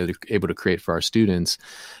that we were able to create for our students.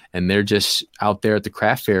 And they're just out there at the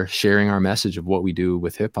craft fair sharing our message of what we do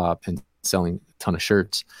with hip hop and selling a ton of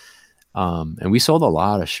shirts. And we sold a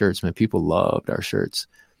lot of shirts, man. People loved our shirts.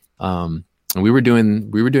 And we were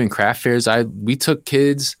doing craft fairs. We took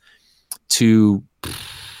kids to,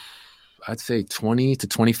 I'd say 20 to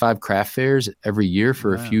 25 craft fairs every year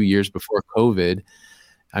for a few years before COVID.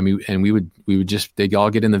 I mean, and they'd all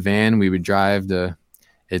get in the van. We would drive to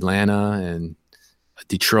Atlanta and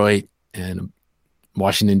Detroit and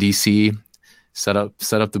Washington, DC, set up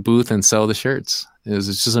the booth and sell the shirts. It was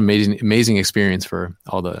just an amazing experience for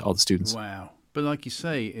all the students. Wow. But like you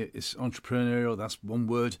say, it's entrepreneurial. That's one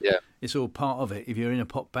word. Yeah. It's all part of it. If you're in a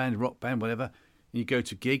pop band, rock band, whatever, and you go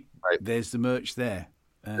to a gig, there's the merch there.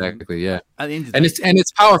 Exactly. Yeah. At the end of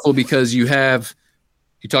it's powerful because you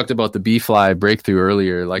talked about the B-Fly breakthrough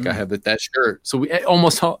earlier. Like I have that shirt. So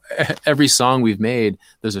almost every song we've made,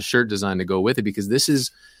 there's a shirt design to go with it, because this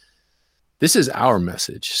is our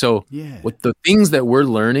message. So with the things that we're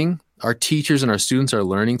learning, our teachers and our students are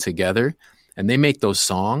learning together, and they make those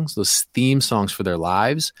theme songs for their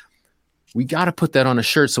lives. We got to put that on a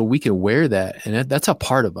shirt so we can wear that. And that's a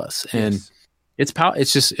part of us. And it's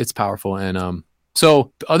powerful. And,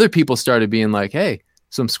 so other people started being like, hey,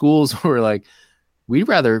 some schools were like, we'd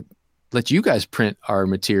rather let you guys print our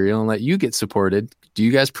material and let you get supported. Do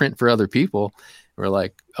you guys print for other people? We're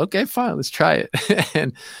like, okay, fine, let's try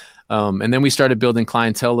it. And then we started building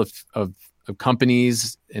clientele of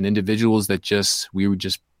companies and individuals that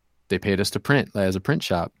they paid us to print as a print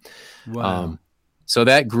shop. Wow. So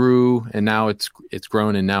that grew, and now it's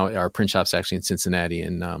grown, and now our print shop's actually in Cincinnati,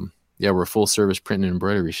 and we're a full service print and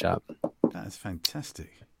embroidery shop. That's fantastic.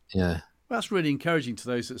 Yeah. Well, that's really encouraging to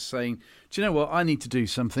those that are saying, do you know what, I need to do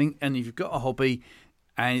something. And if you've got a hobby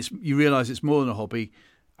and you realise it's more than a hobby,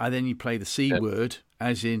 and then you play the C word,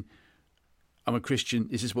 as in, I'm a Christian,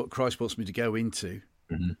 this is what Christ wants me to go into.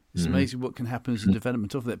 Mm-hmm. It's amazing what can happen as a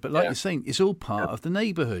development of that. But like you're saying, it's all part of the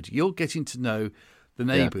neighbourhood. You're getting to know the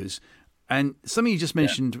neighbours. And something you just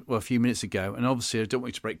mentioned a few minutes ago, and obviously I don't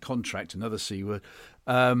want you to break contract, another C word,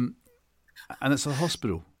 and it's a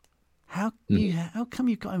hospital. How come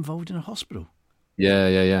you got involved in a hospital?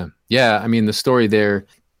 Yeah. I mean, the story there,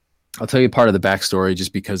 I'll tell you part of the backstory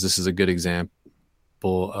just because this is a good example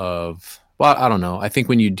of, well, I don't know. I think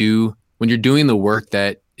when you're doing the work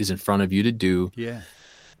that is in front of you to do,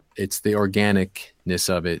 it's the organicness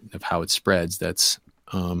of it, of how it spreads. That's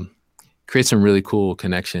creates some really cool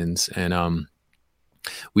connections. And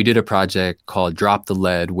we did a project called Drop the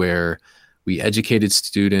Lead, where we educated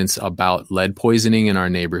students about lead poisoning in our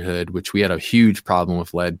neighborhood, which we had a huge problem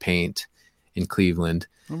with lead paint in Cleveland.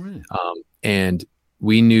 Oh, really? And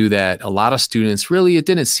we knew that a lot of students really, it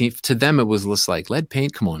didn't seem to them, it was just like lead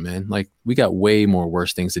paint. Come on, man. Like we got way more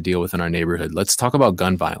worse things to deal with in our neighborhood. Let's talk about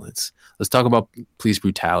gun violence. Let's talk about police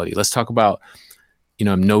brutality. Let's talk about,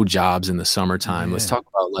 no jobs in the summertime. Yeah. Let's talk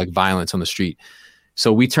about like violence on the street.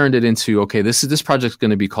 So we turned it into, okay, this project's going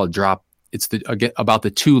to be called Drop. It's about the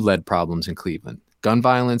two lead problems in Cleveland, gun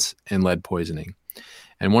violence and lead poisoning.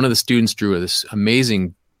 And one of the students drew this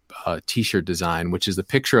amazing t-shirt design, which is the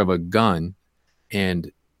picture of a gun,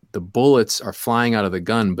 and the bullets are flying out of the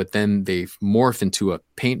gun, but then they morph into a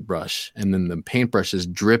paintbrush, and then the paintbrush is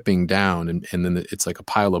dripping down, and then it's like a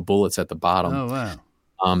pile of bullets at the bottom. Oh, wow.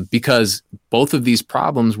 Because both of these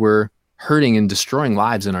problems were hurting and destroying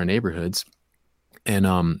lives in our neighborhoods. And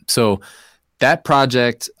so that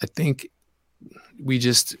project, I think we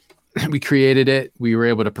created it. We were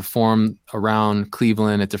able to perform around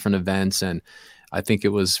Cleveland at different events, and I think it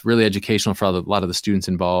was really educational for a lot of the students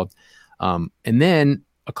involved. And then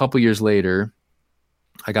a couple years later,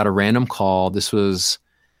 I got a random call. This was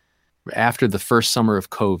after the first summer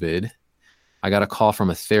of COVID. I got a call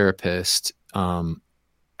from a therapist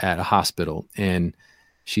at a hospital, and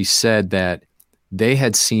she said that they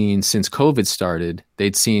had seen, since COVID started,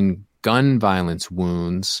 they'd seen gun violence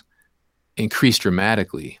wounds increase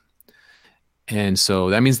dramatically. And so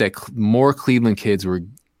that means that more Cleveland kids were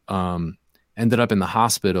ended up in the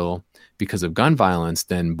hospital because of gun violence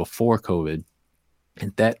than before COVID.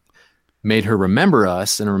 And that made her remember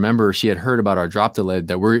us, and remember she had heard about our Drop the Lead,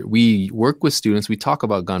 that we work with students. We talk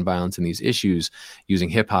about gun violence and these issues using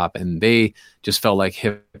hip hop, and they just felt like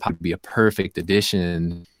hip hop would be a perfect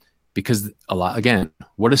addition, because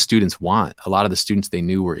what do students want? A lot of the students they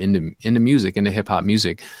knew were into music, into hip hop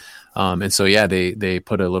music. And so, yeah, they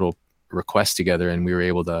put a little request together, and we were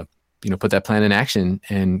able to, put that plan in action.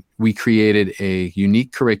 And we created a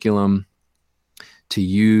unique curriculum to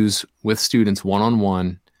use with students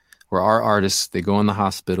one-on-one, where our artists, they go in the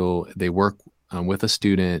hospital, they work with a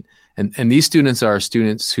student. And these students are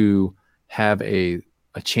students who have a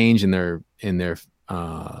change in their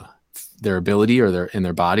ability or in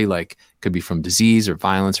their body, like could be from disease or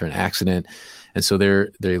violence or an accident. And so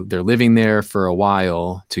they're living there for a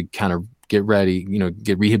while to kind of get ready,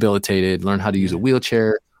 get rehabilitated, learn how to use a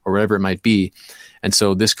wheelchair or whatever it might be. And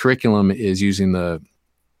so this curriculum is using the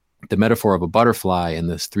metaphor of a butterfly and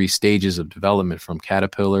this 3 stages of development, from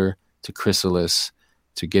caterpillar to chrysalis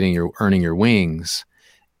to earning your wings.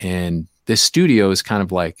 And this studio is kind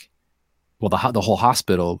of like, well, the whole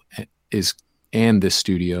hospital is, and this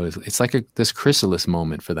studio it's like this chrysalis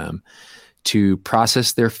moment for them to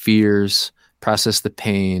process their fears, process the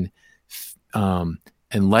pain, and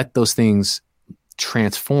let those things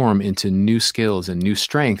transform into new skills and new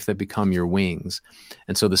strength that become your wings.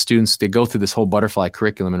 And so the students, they go through this whole butterfly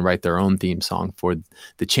curriculum and write their own theme song for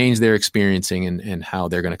the change they're experiencing and how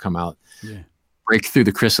they're going to come out, break through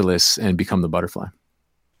the chrysalis and become the butterfly.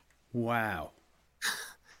 Wow.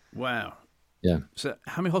 Yeah. So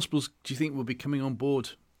how many hospitals do you think will be coming on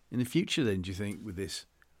board in the future then, do you think, with this?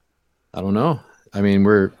 I don't know. I mean,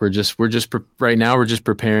 we're just right now we're just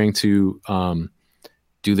preparing to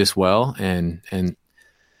do this well, and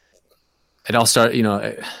it all start,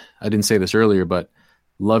 I didn't say this earlier, but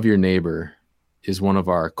love your neighbor is one of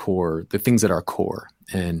the things that are core.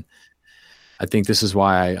 And I think this is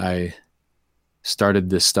why I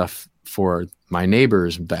started this stuff for my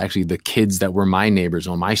neighbors, but actually the kids that were my neighbors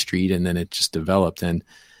on my street. And then it just developed. And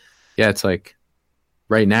yeah, it's like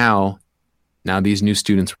right now these new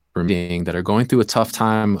students we're meeting that are going through a tough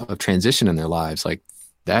time of transition in their lives, like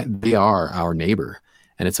that, they are our neighbor.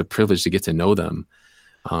 And it's a privilege to get to know them.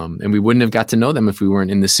 And we wouldn't have got to know them if we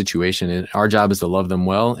weren't in this situation. And our job is to love them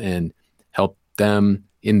well and help them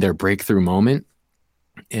in their breakthrough moment.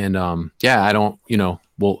 And I'm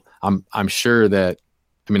sure that,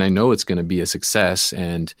 I know it's going to be a success,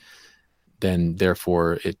 and then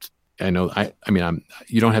therefore you don't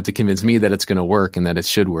have to convince me that it's going to work and that it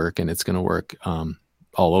should work and it's going to work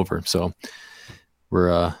all over. So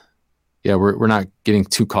we're not getting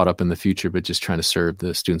too caught up in the future, but just trying to serve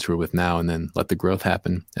the students we're with now and then let the growth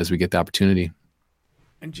happen as we get the opportunity.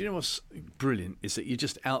 And do you know what's brilliant is that you're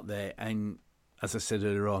just out there, and as I said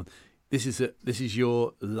earlier on, this is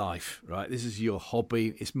your life, right? This is your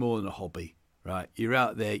hobby. It's more than a hobby, right? You're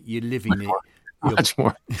out there, you're living Much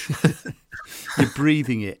more. You're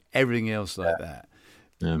breathing it, everything else like that.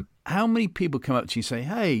 Yeah. How many people come up to you and say,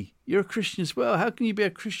 hey, you're a Christian as well. How can you be a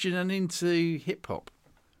Christian and into hip hop?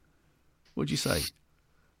 What'd you say?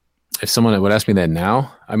 If someone would ask me that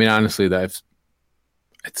now, honestly,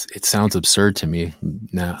 it sounds absurd to me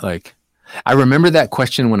now. Like, I remember that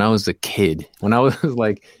question when I was a kid, when I was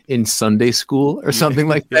like in Sunday school or something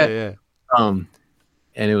like that. Yeah.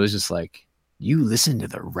 And it was just like, you listen to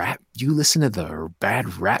the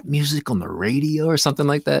bad rap music on the radio or something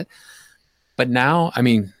like that. But now, I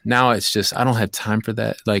mean, now it's just, I don't have time for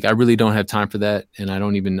that. Like, I really don't have time for that. And I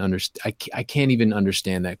don't even understand. I can't even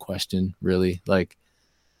understand that question, really. Like,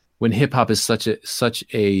 when hip hop is such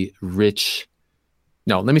a rich,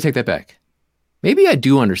 no, let me take that back. Maybe I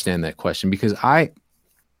do understand that question, because I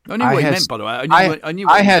knew what you meant, by the way.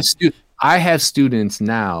 I have students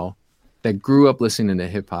now that grew up listening to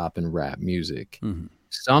hip hop and rap music. Mm-hmm.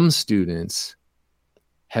 Some students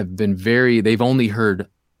have been they've only heard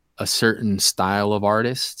a certain style of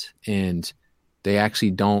artist, and they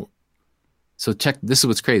actually don't. So this is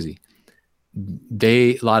what's crazy.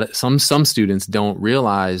 Some students don't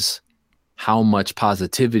realize how much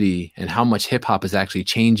positivity and how much hip hop is actually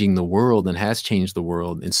changing the world, and has changed the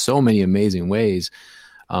world in so many amazing ways.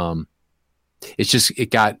 It's just,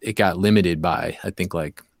 it got limited by, I think,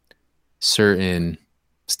 like certain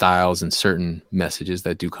styles and certain messages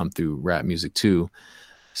that do come through rap music too.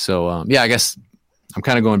 So, yeah, I guess I'm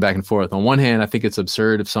kind of going back and forth. On one hand, I think it's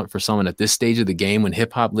absurd for someone at this stage of the game, when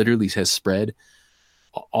hip hop literally has spread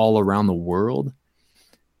all around the world,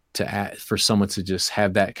 for someone to just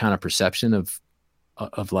have that kind of perception of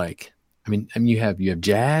like, I mean, you have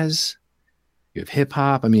jazz, you have hip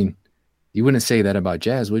hop. I mean, you wouldn't say that about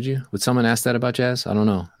jazz, would you? Would someone ask that about jazz? I don't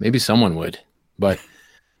know. Maybe someone would, but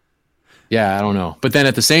yeah, I don't know. But then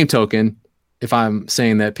at the same token, if I'm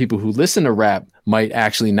saying that people who listen to rap might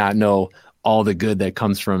actually not know all the good that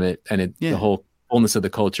comes from it, and the whole fullness of the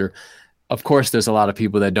culture, of course, there's a lot of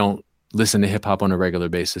people that don't listen to hip hop on a regular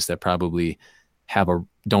basis that probably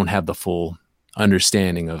don't have the full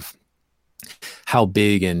understanding of how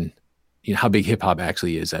big how big hip hop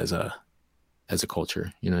actually is as a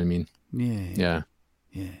culture. You know what I mean? Yeah.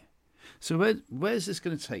 So where's this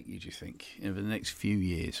going to take you, do you think, over the next few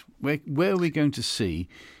years? Where are we going to see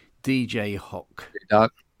DJ Hawk?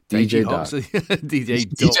 DJ Doc.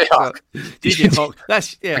 DJ Hawk. DJ Hawk.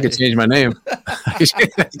 That's, yeah. I could change my name. I just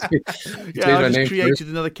created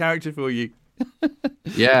another character for you.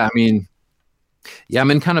 Yeah, I mean,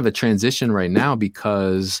 I'm in kind of a transition right now,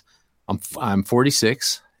 because I'm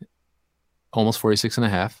 46, almost 46 and a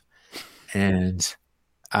half. And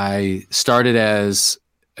I started as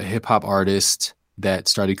a hip hop artist that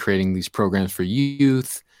started creating these programs for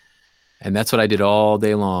youth. And that's what I did all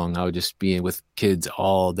day long. I would just be with kids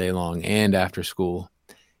all day long and after school.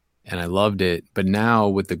 And I loved it. But now,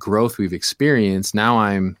 with the growth we've experienced, now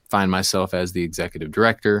find myself as the executive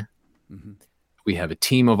director. Mm-hmm. We have a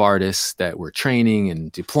team of artists that we're training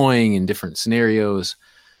and deploying in different scenarios.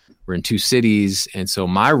 We're in 2 cities. And so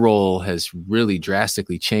my role has really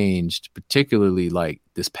drastically changed, particularly like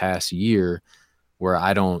this past year, where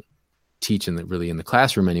I don't teach in the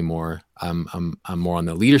classroom anymore. I'm more on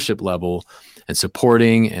the leadership level and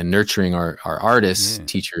supporting and nurturing our artists,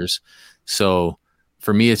 teachers. So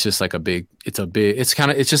for me, it's just like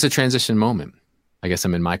it's just a transition moment. I guess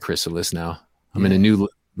I'm in my chrysalis now. I'm in a new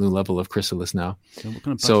level of chrysalis now. So what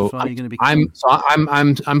kind of butterfly are you going to be?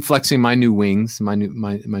 I'm flexing my new wings,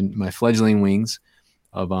 my fledgling wings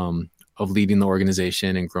of leading the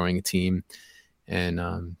organization and growing a team,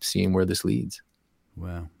 and seeing where this leads.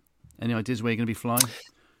 Wow. Any ideas where you're going to be flying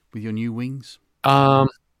with your new wings?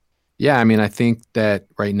 Yeah, I mean, I think that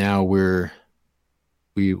right now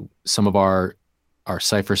some of our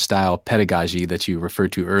Cypher style pedagogy that you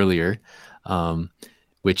referred to earlier,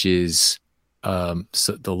 which is so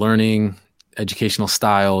the learning educational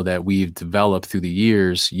style that we've developed through the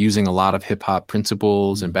years, using a lot of hip hop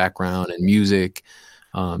principles and background and music,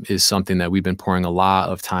 is something that we've been pouring a lot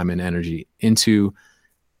of time and energy into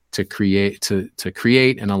to create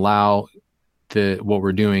and allow what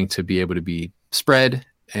we're doing to be able to be spread,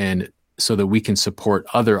 and so that we can support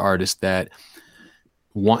other artists that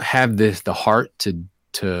have the heart to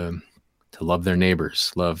love their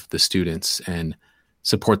neighbors, love the students, and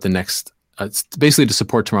support the next. It's basically to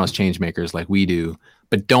support tomorrow's change makers like we do,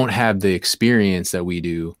 but don't have the experience that we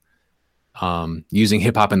do using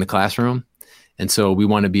hip hop in the classroom. And so we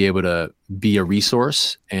want to be able to be a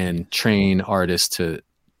resource and train artists to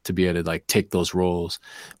be able to like take those roles,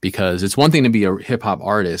 because it's one thing to be a hip hop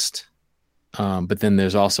artist, but then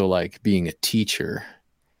there's also like being a teacher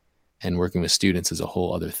and working with students is a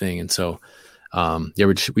whole other thing. And so,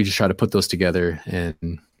 we just try to put those together.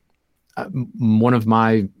 And one of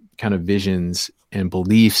my kind of visions and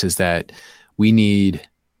beliefs is that we need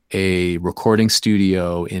a recording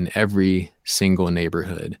studio in every single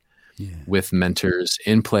neighborhood with mentors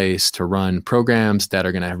in place to run programs that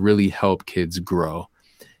are going to really help kids grow.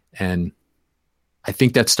 And I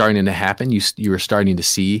think that's starting to happen. You are starting to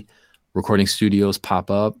see recording studios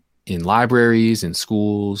pop up in libraries, in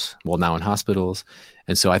schools, well, now in hospitals.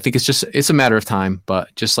 And so I think it's a matter of time.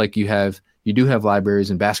 But just like you do have libraries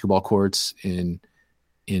and basketball courts in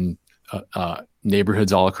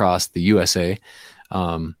neighborhoods all across the USA.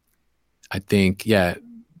 I think,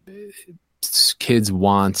 kids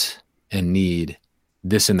want and need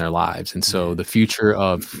this in their lives. And so the future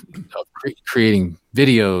of creating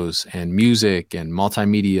videos and music and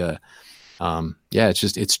multimedia,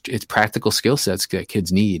 it's practical skill sets that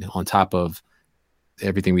kids need on top of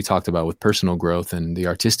everything we talked about with personal growth and the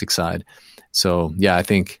artistic side. So I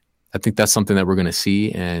think that's something that we're going to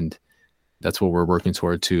see, and that's what we're working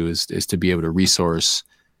toward too, is to be able to resource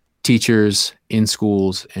teachers in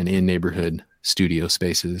schools and in neighborhood studio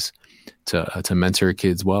spaces to mentor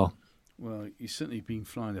kids well. Well, you've certainly been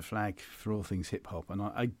flying the flag for all things hip hop, and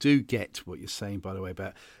I do get what you're saying, by the way,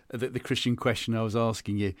 about the Christian question I was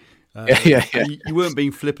asking you. You weren't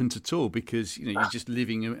being flippant at all, because you're just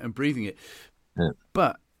living and breathing it. Yeah.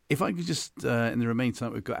 But if I could just, in the remaining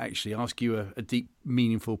time we've got, actually ask you a deep,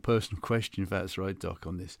 meaningful, personal question, if that's right, Doc,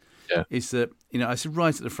 on this. Yeah. Is that, I said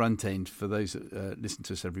right at the front end, for those that listen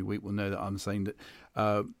to us every week will know that I'm saying that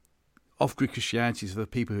off-grid Christianity is for the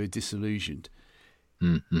people who are disillusioned.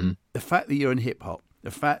 Mm-hmm. The fact that you're in hip-hop, the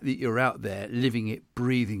fact that you're out there living it,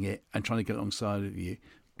 breathing it, and trying to get alongside of you,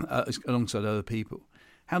 alongside other people,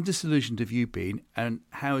 how disillusioned have you been, and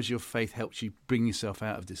how has your faith helped you bring yourself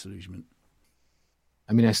out of disillusionment?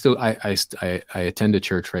 I mean, I attend a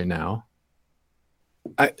church right now.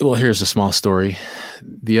 Well, here's a small story.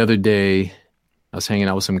 The other day, I was hanging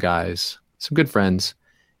out with some guys, some good friends,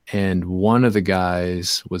 and one of the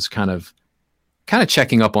guys was kind of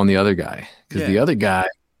checking up on the other guy, because the other guy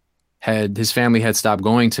his family had stopped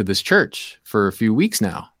going to this church for a few weeks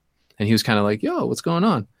now, and he was kind of like, "Yo, what's going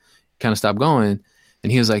on?" Kind of stopped going,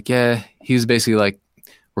 and he was like, "Yeah." He was basically like,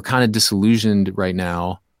 "We're kind of disillusioned right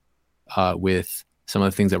now with some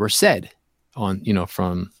of the things that were said on,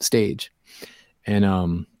 from stage."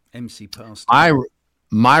 And MC Pastor.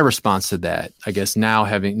 My response to that, I guess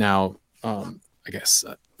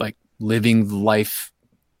like living life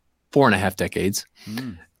 4.5 decades,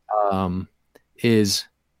 is,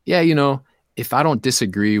 if I don't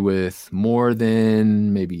disagree with more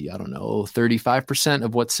than maybe, 35%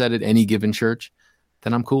 of what's said at any given church,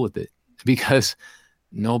 then I'm cool with it, because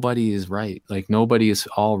nobody is right. Like, nobody is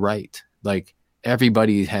all right. Like,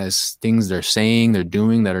 everybody has things they're saying, they're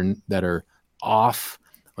doing that are off,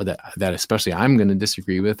 or that especially I'm going to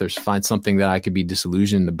disagree with, or find something that I could be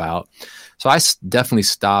disillusioned about. So I definitely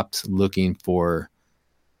stopped looking for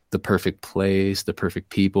the perfect place, the perfect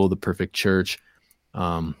people, the perfect church.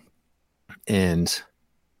 And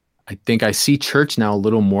I think I see church now a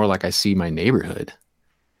little more like I see my neighborhood.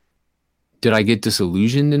 Did I get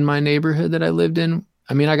disillusioned in my neighborhood that I lived in?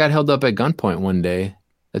 I mean, I got held up at gunpoint one day.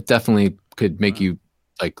 That definitely could make you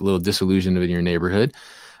like a little disillusioned in your neighborhood.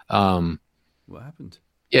 What happened?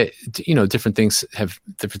 Yeah, different things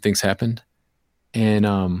happened.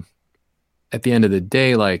 And at the end of the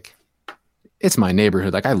day, like, it's my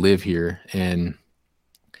neighborhood. Like, I live here, and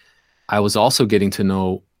I was also getting to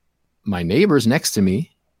know my neighbors next to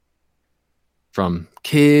me, from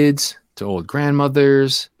kids to old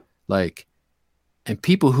grandmothers, like, and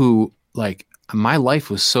people who, like, my life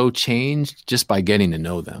was so changed just by getting to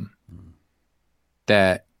know them,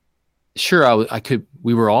 that sure,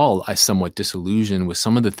 we were all somewhat disillusioned with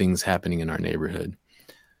some of the things happening in our neighborhood,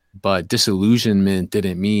 but disillusionment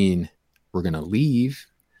didn't mean we're going to leave.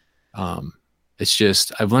 It's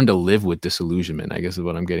just, I've learned to live with disillusionment, I guess, is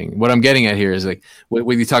what I'm getting. What I'm getting at here is, like,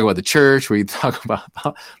 when you talk about the church, where you talk about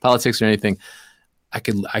politics or anything, I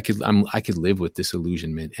could live with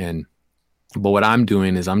disillusionment. But what I'm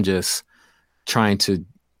doing is I'm just trying to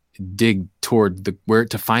dig toward where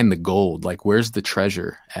to find the gold, like, where's the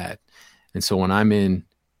treasure at? And so when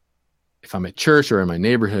if I'm at church or in my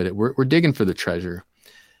neighborhood, we're digging for the treasure.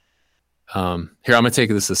 Here, I'm going to take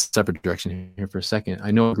this a separate direction here for a second.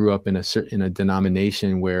 I know I grew up in a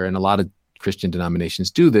denomination where, and a lot of Christian denominations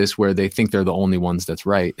do this, where they think they're the only ones that's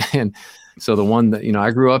right. And so the one that,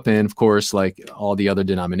 I grew up in, of course, like, all the other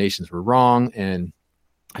denominations were wrong, and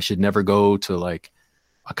I should never go to, like,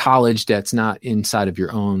 a college that's not inside of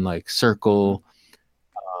your own, like, circle.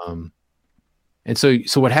 And so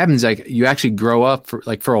what happens, like, you actually grow up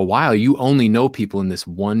for a while, you only know people in this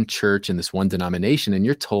one church and this one denomination, and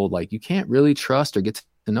you're told, like, you can't really trust or get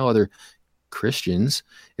to know other Christians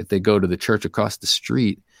if they go to the church across the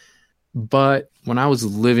street. But when I was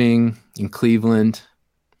living in Cleveland,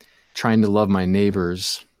 trying to love my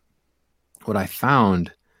neighbors, what I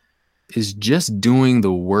found is just doing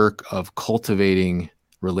the work of cultivating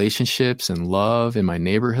relationships and love in my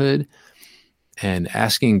neighborhood and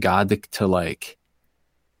asking God to like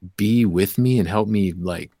be with me and help me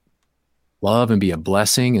like love and be a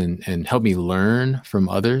blessing and help me learn from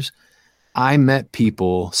others. I met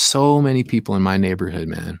people, so many people in my neighborhood,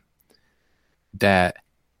 man, that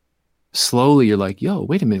slowly you're like, yo,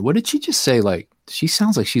 wait a minute. What did she just say? Like, she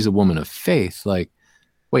sounds like she's a woman of faith. Like,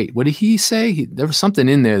 wait, what did he say? There was something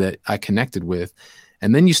in there that I connected with.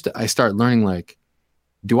 And then I start learning, like,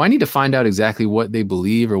 do I need to find out exactly what they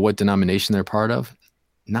believe or what denomination they're part of?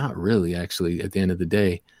 Not really, actually, at the end of the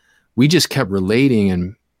day. We just kept relating,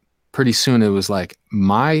 and pretty soon it was like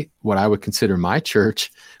what I would consider my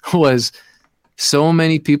church was so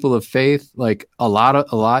many people of faith, like a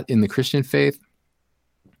lot in the Christian faith,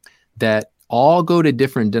 that all go to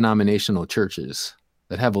different denominational churches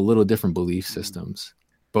that have a little different belief systems.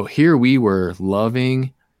 But here we were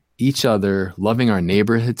loving each other, loving our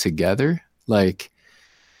neighborhood together, like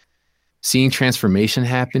seeing transformation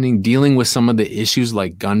happening, dealing with some of the issues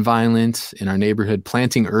like gun violence in our neighborhood,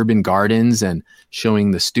 planting urban gardens and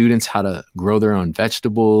showing the students how to grow their own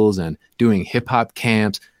vegetables and doing hip hop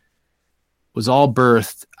camps was all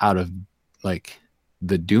birthed out of like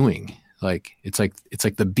the doing. Like it's like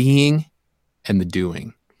the being and the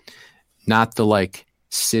doing, not the like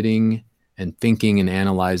sitting and thinking and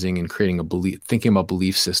analyzing and thinking about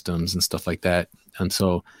belief systems and stuff like that. And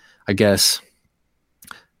so I guess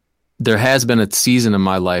there has been a season in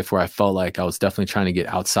my life where I felt like I was definitely trying to get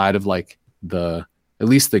outside of like at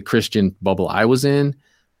least the Christian bubble I was in.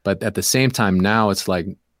 But at the same time, now it's like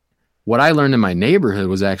what I learned in my neighborhood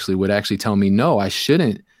would actually tell me, no, I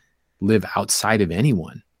shouldn't live outside of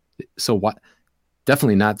anyone. So what?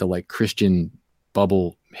 Definitely not the like Christian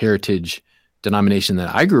bubble heritage denomination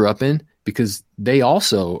that I grew up in, because they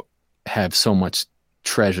also have so much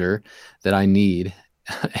treasure that I need.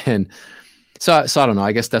 And so I don't know.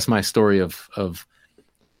 I guess that's my story of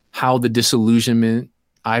how the disillusionment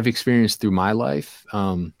I've experienced through my life,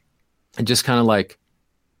 and just kind of like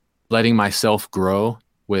letting myself grow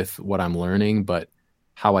with what I'm learning, but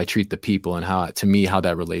how I treat the people and how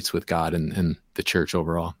that relates with God and the church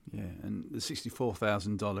overall. Yeah, and the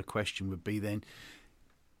 $64,000 question would be then,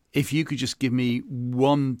 if you could just give me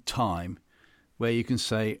one time where you can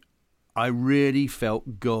say, I really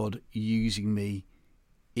felt God using me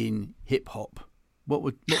in hip hop, what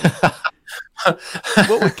would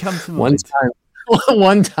come to mind?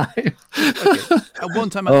 One time. Okay. One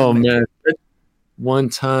time. Oh man. One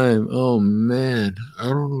time. Oh man. I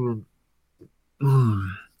don't know.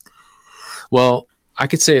 Well, I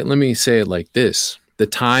could say it. Let me say it like this. The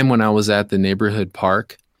time when I was at the neighborhood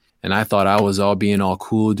park and I thought I was all being all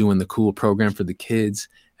cool, doing the cool program for the kids.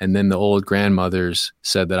 And then the old grandmothers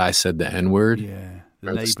said that I said the N-word. Yeah.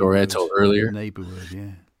 The story I told earlier. The neighbor word,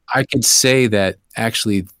 yeah. I could say that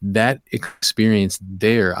actually that experience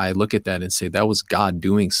there, I look at that and say that was God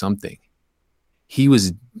doing something. He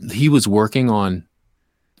was working on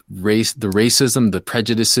the racism, the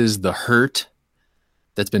prejudices, the hurt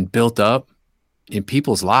that's been built up in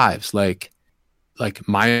people's lives. Like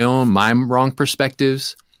my wrong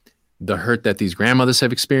perspectives, the hurt that these grandmothers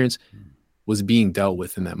have experienced was being dealt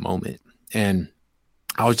with in that moment. And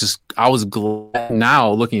I was glad.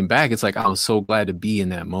 Now looking back, it's like I was so glad to be in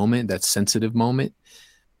that moment, that sensitive moment,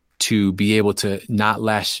 to be able to not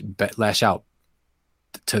lash out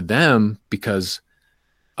to them because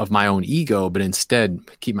of my own ego, but instead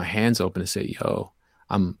keep my hands open and say, yo,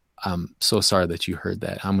 I'm so sorry that you heard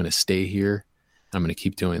that. I'm going to stay here. I'm going to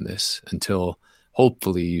keep doing this until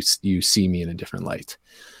hopefully you see me in a different light.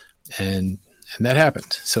 And that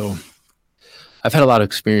happened. So I've had a lot of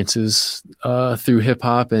experiences through hip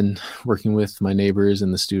hop and working with my neighbors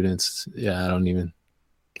and the students. Yeah,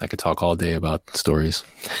 I could talk all day about stories,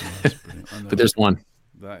 but there's one.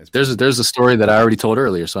 There's a story that I already told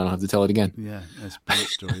earlier, so I don't have to tell it again. Yeah, that's a brilliant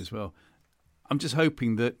story as well. I'm just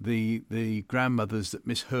hoping that the grandmothers that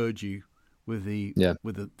misheard you with the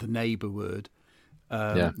neighbour word,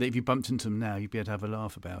 that if you bumped into them now, you'd be able to have a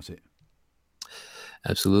laugh about it.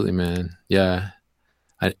 Absolutely, man. Yeah,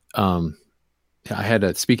 I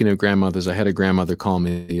had speaking of grandmothers, I had a grandmother call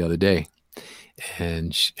me the other day,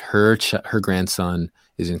 and her grandson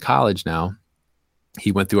is in college now.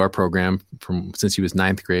 He went through our program since he was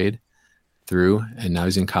 9th grade through, and now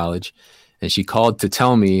he's in college. And she called to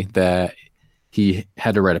tell me that he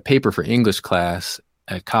had to write a paper for English class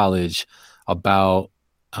at college about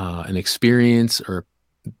an experience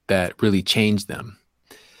that really changed them.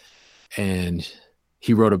 And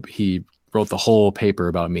he wrote the whole paper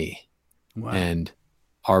about me. Wow. And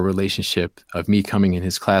our relationship of me coming in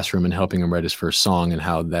his classroom and helping him write his first song and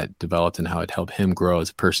how that developed and how it helped him grow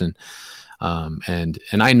as a person. And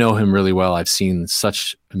I know him really well. I've seen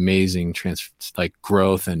such amazing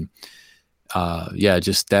growth, and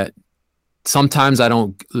just that.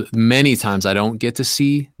 Many times I don't get to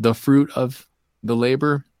see the fruit of the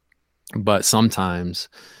labor, but sometimes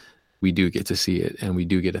we do get to see it, and we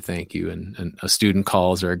do get a thank you, and a student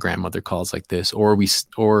calls or a grandmother calls like this, or we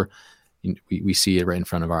see it right in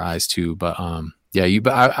front of our eyes too. But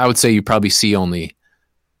I would say you probably see only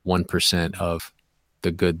 1% of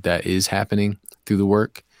the good that is happening through the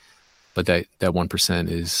work, but that 1%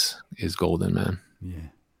 is golden, man. Yeah,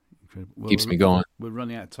 incredible. Well, keeps me going. We're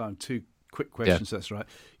running out of time. 2 quick questions. Yeah. That's right.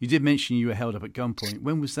 You did mention you were held up at gunpoint.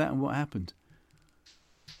 When was that, and what happened?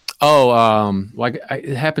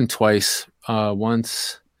 It happened twice.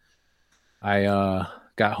 Once I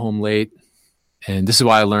got home late, and this is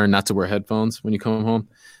why I learned not to wear headphones when you come home.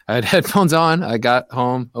 I had headphones on. I got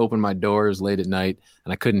home, opened my doors late at night,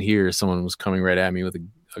 and I couldn't hear. Someone was coming right at me with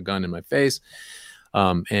a gun in my face.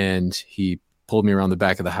 And he pulled me around the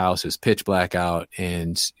back of the house. It was pitch black out,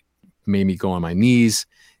 and made me go on my knees.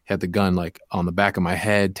 Had the gun like on the back of my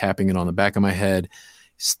head, tapping it on the back of my head,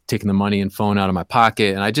 taking the money and phone out of my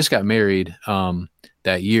pocket. And I just got married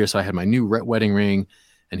that year, so I had my new wedding ring.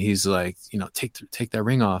 And he's like, take that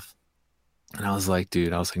ring off. And I was like,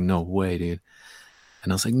 no way, dude.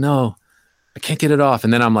 And I was like, no, I can't get it off.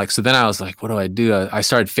 And then I was like, what do I do? I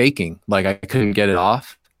started faking, like I couldn't get it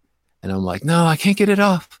off. And I'm like, no, I can't get it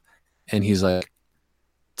off. And he's like,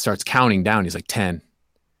 starts counting down. He's like 10,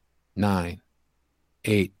 9,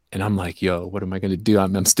 8. And I'm like, yo, what am I going to do?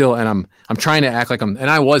 I'm still, and I'm trying to act like and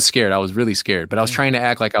I was scared. I was really scared, but I was trying to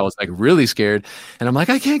act like I was like really scared. And I'm like,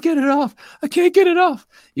 I can't get it off. I can't get it off.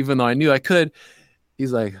 Even though I knew I could.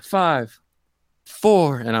 He's like 5,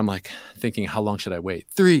 4. And I'm like thinking, how long should I wait?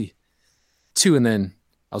 3, 2. And then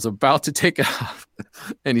I was about to take it off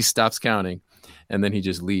and he stops counting, and then he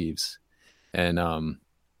just leaves. And,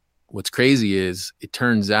 what's crazy is it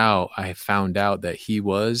turns out I found out that he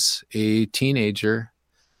was a teenager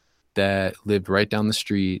that lived right down the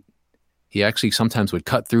street. He actually sometimes would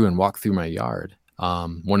cut through and walk through my yard.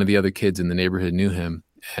 One of the other kids in the neighborhood knew him.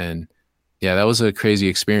 And yeah, that was a crazy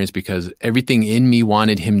experience because everything in me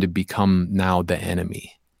wanted him to become now the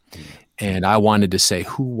enemy. And I wanted to say,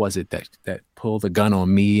 who was it that pulled a gun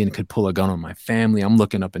on me and could pull a gun on my family? I'm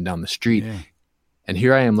looking up and down the street. Yeah. And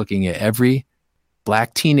here I am looking at every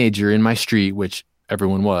black teenager in my street, which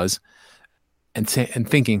everyone was, and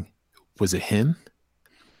thinking, was it him?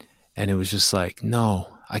 And it was just like, no,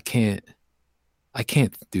 I can't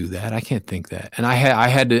do that. I can't think that. And I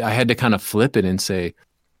had to kind of flip it and say,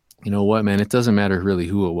 you know what, man, it doesn't matter really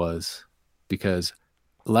who it was, because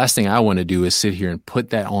the last thing I want to do is sit here and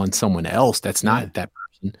put that on someone else that's not that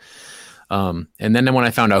person. And then when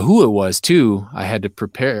I found out who it was too, I had to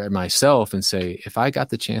prepare myself and say, if I got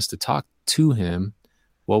the chance to talk to him,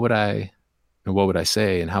 what would I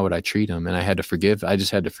say and how would I treat him? And I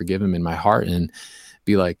just had to forgive him in my heart and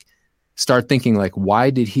be like, start thinking like,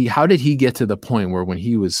 how did he get to the point where when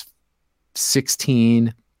he was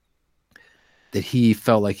 16 that he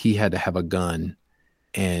felt like he had to have a gun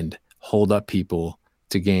and hold up people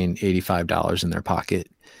to gain $85 in their pocket?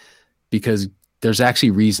 Because there's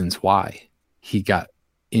actually reasons why he got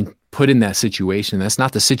put in that situation. That's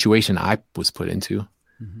not the situation I was put into.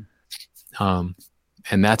 Mm-hmm.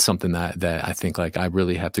 And that's something that I think like I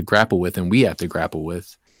really have to grapple with, and we have to grapple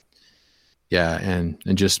with. Yeah. And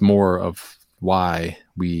just more of why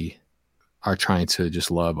we are trying to just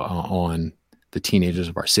love on the teenagers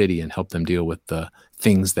of our city and help them deal with the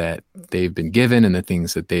things that they've been given and the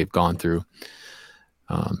things that they've gone through.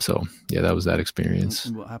 So yeah, that was that experience.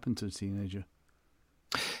 And what happened to the teenager?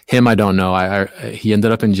 Him, I don't know. He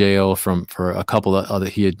ended up in jail for a couple of other.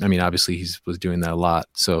 Obviously he was doing that a lot.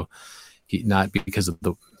 So not because of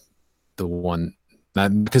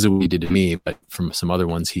not because of what he did to me, but from some other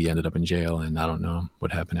ones, he ended up in jail, and I don't know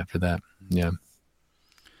what happened after that. Yeah.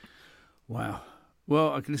 Wow.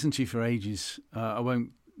 Well, I could listen to you for ages. I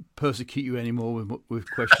won't persecute you anymore with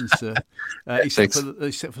questions, except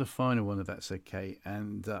for the final one, if that's okay.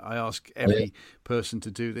 And I ask every person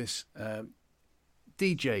to do this.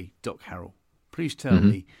 DJ Doc Harrill, please tell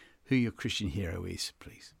me who your Christian hero is,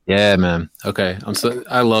 please. Yeah, man. Okay.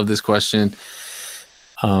 I love this question.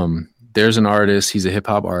 There's an artist, he's a hip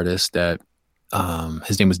hop artist that,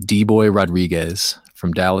 his name was D-Boy Rodriguez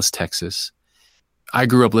from Dallas, Texas. I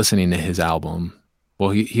grew up listening to his album. Well,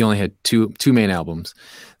 he only had two main albums.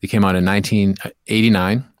 They came out in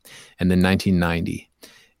 1989 and then 1990.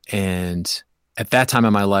 And at that time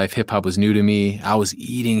in my life, hip hop was new to me. I was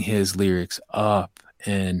eating his lyrics up,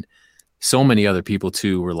 and so many other people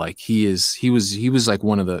too were like, he was like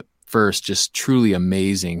one of the first just truly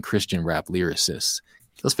amazing Christian rap lyricists.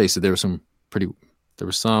 Let's face it, there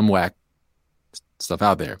was some whack stuff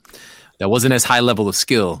out there that wasn't as high level of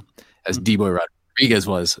skill as D-Boy Rodriguez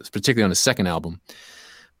was, particularly on his second album.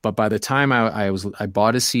 But by the time I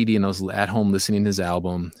bought his CD and I was at home listening to his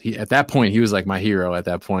album, at that point he was like my hero at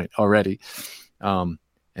that point already. And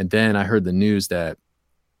then I heard the news that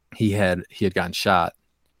he had gotten shot,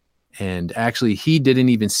 and actually he didn't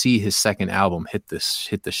even see his second album hit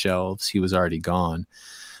the shelves. He was already gone.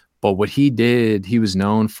 But what he did, he was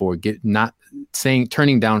known for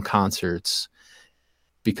turning down concerts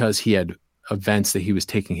because he had events that he was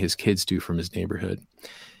taking his kids to from his neighborhood.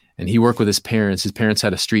 And he worked with his parents. His parents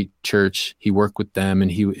had a street church. He worked with them,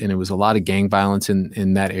 and it was a lot of gang violence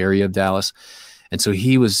in that area of Dallas. And so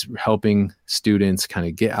he was helping students kind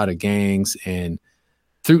of get out of gangs and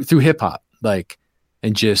through hip hop, like,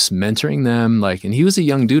 and just mentoring them. Like, and he was a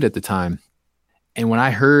young dude at the time. And when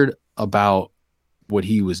I heard about what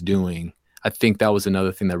he was doing, I think that was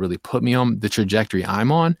another thing that really put me on the trajectory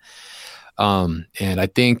I'm on. And I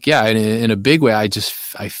think, yeah, in a big way, I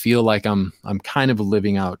feel like I'm kind of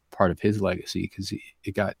living out part of his legacy, because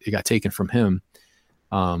it got taken from him.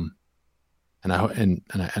 And I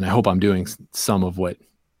hope I'm doing some of what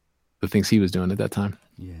the things he was doing at that time.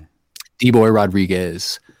 Yeah. D-Boy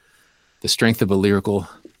Rodriguez, the strength of a lyrical.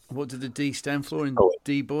 What did the D stand for in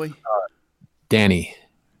D-Boy? Danny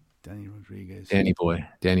Rodriguez. Danny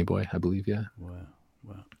Boy, I believe. Yeah. Wow.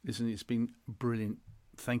 Listen, it's been brilliant.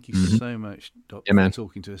 Thank you so much, Doc, for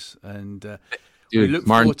talking to us. And Dude, we look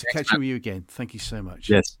Martin, forward to catching with you again. Thank you so much.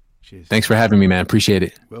 Yes. Cheers. Thanks for having me, man. Appreciate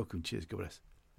it. Welcome. Cheers. God bless.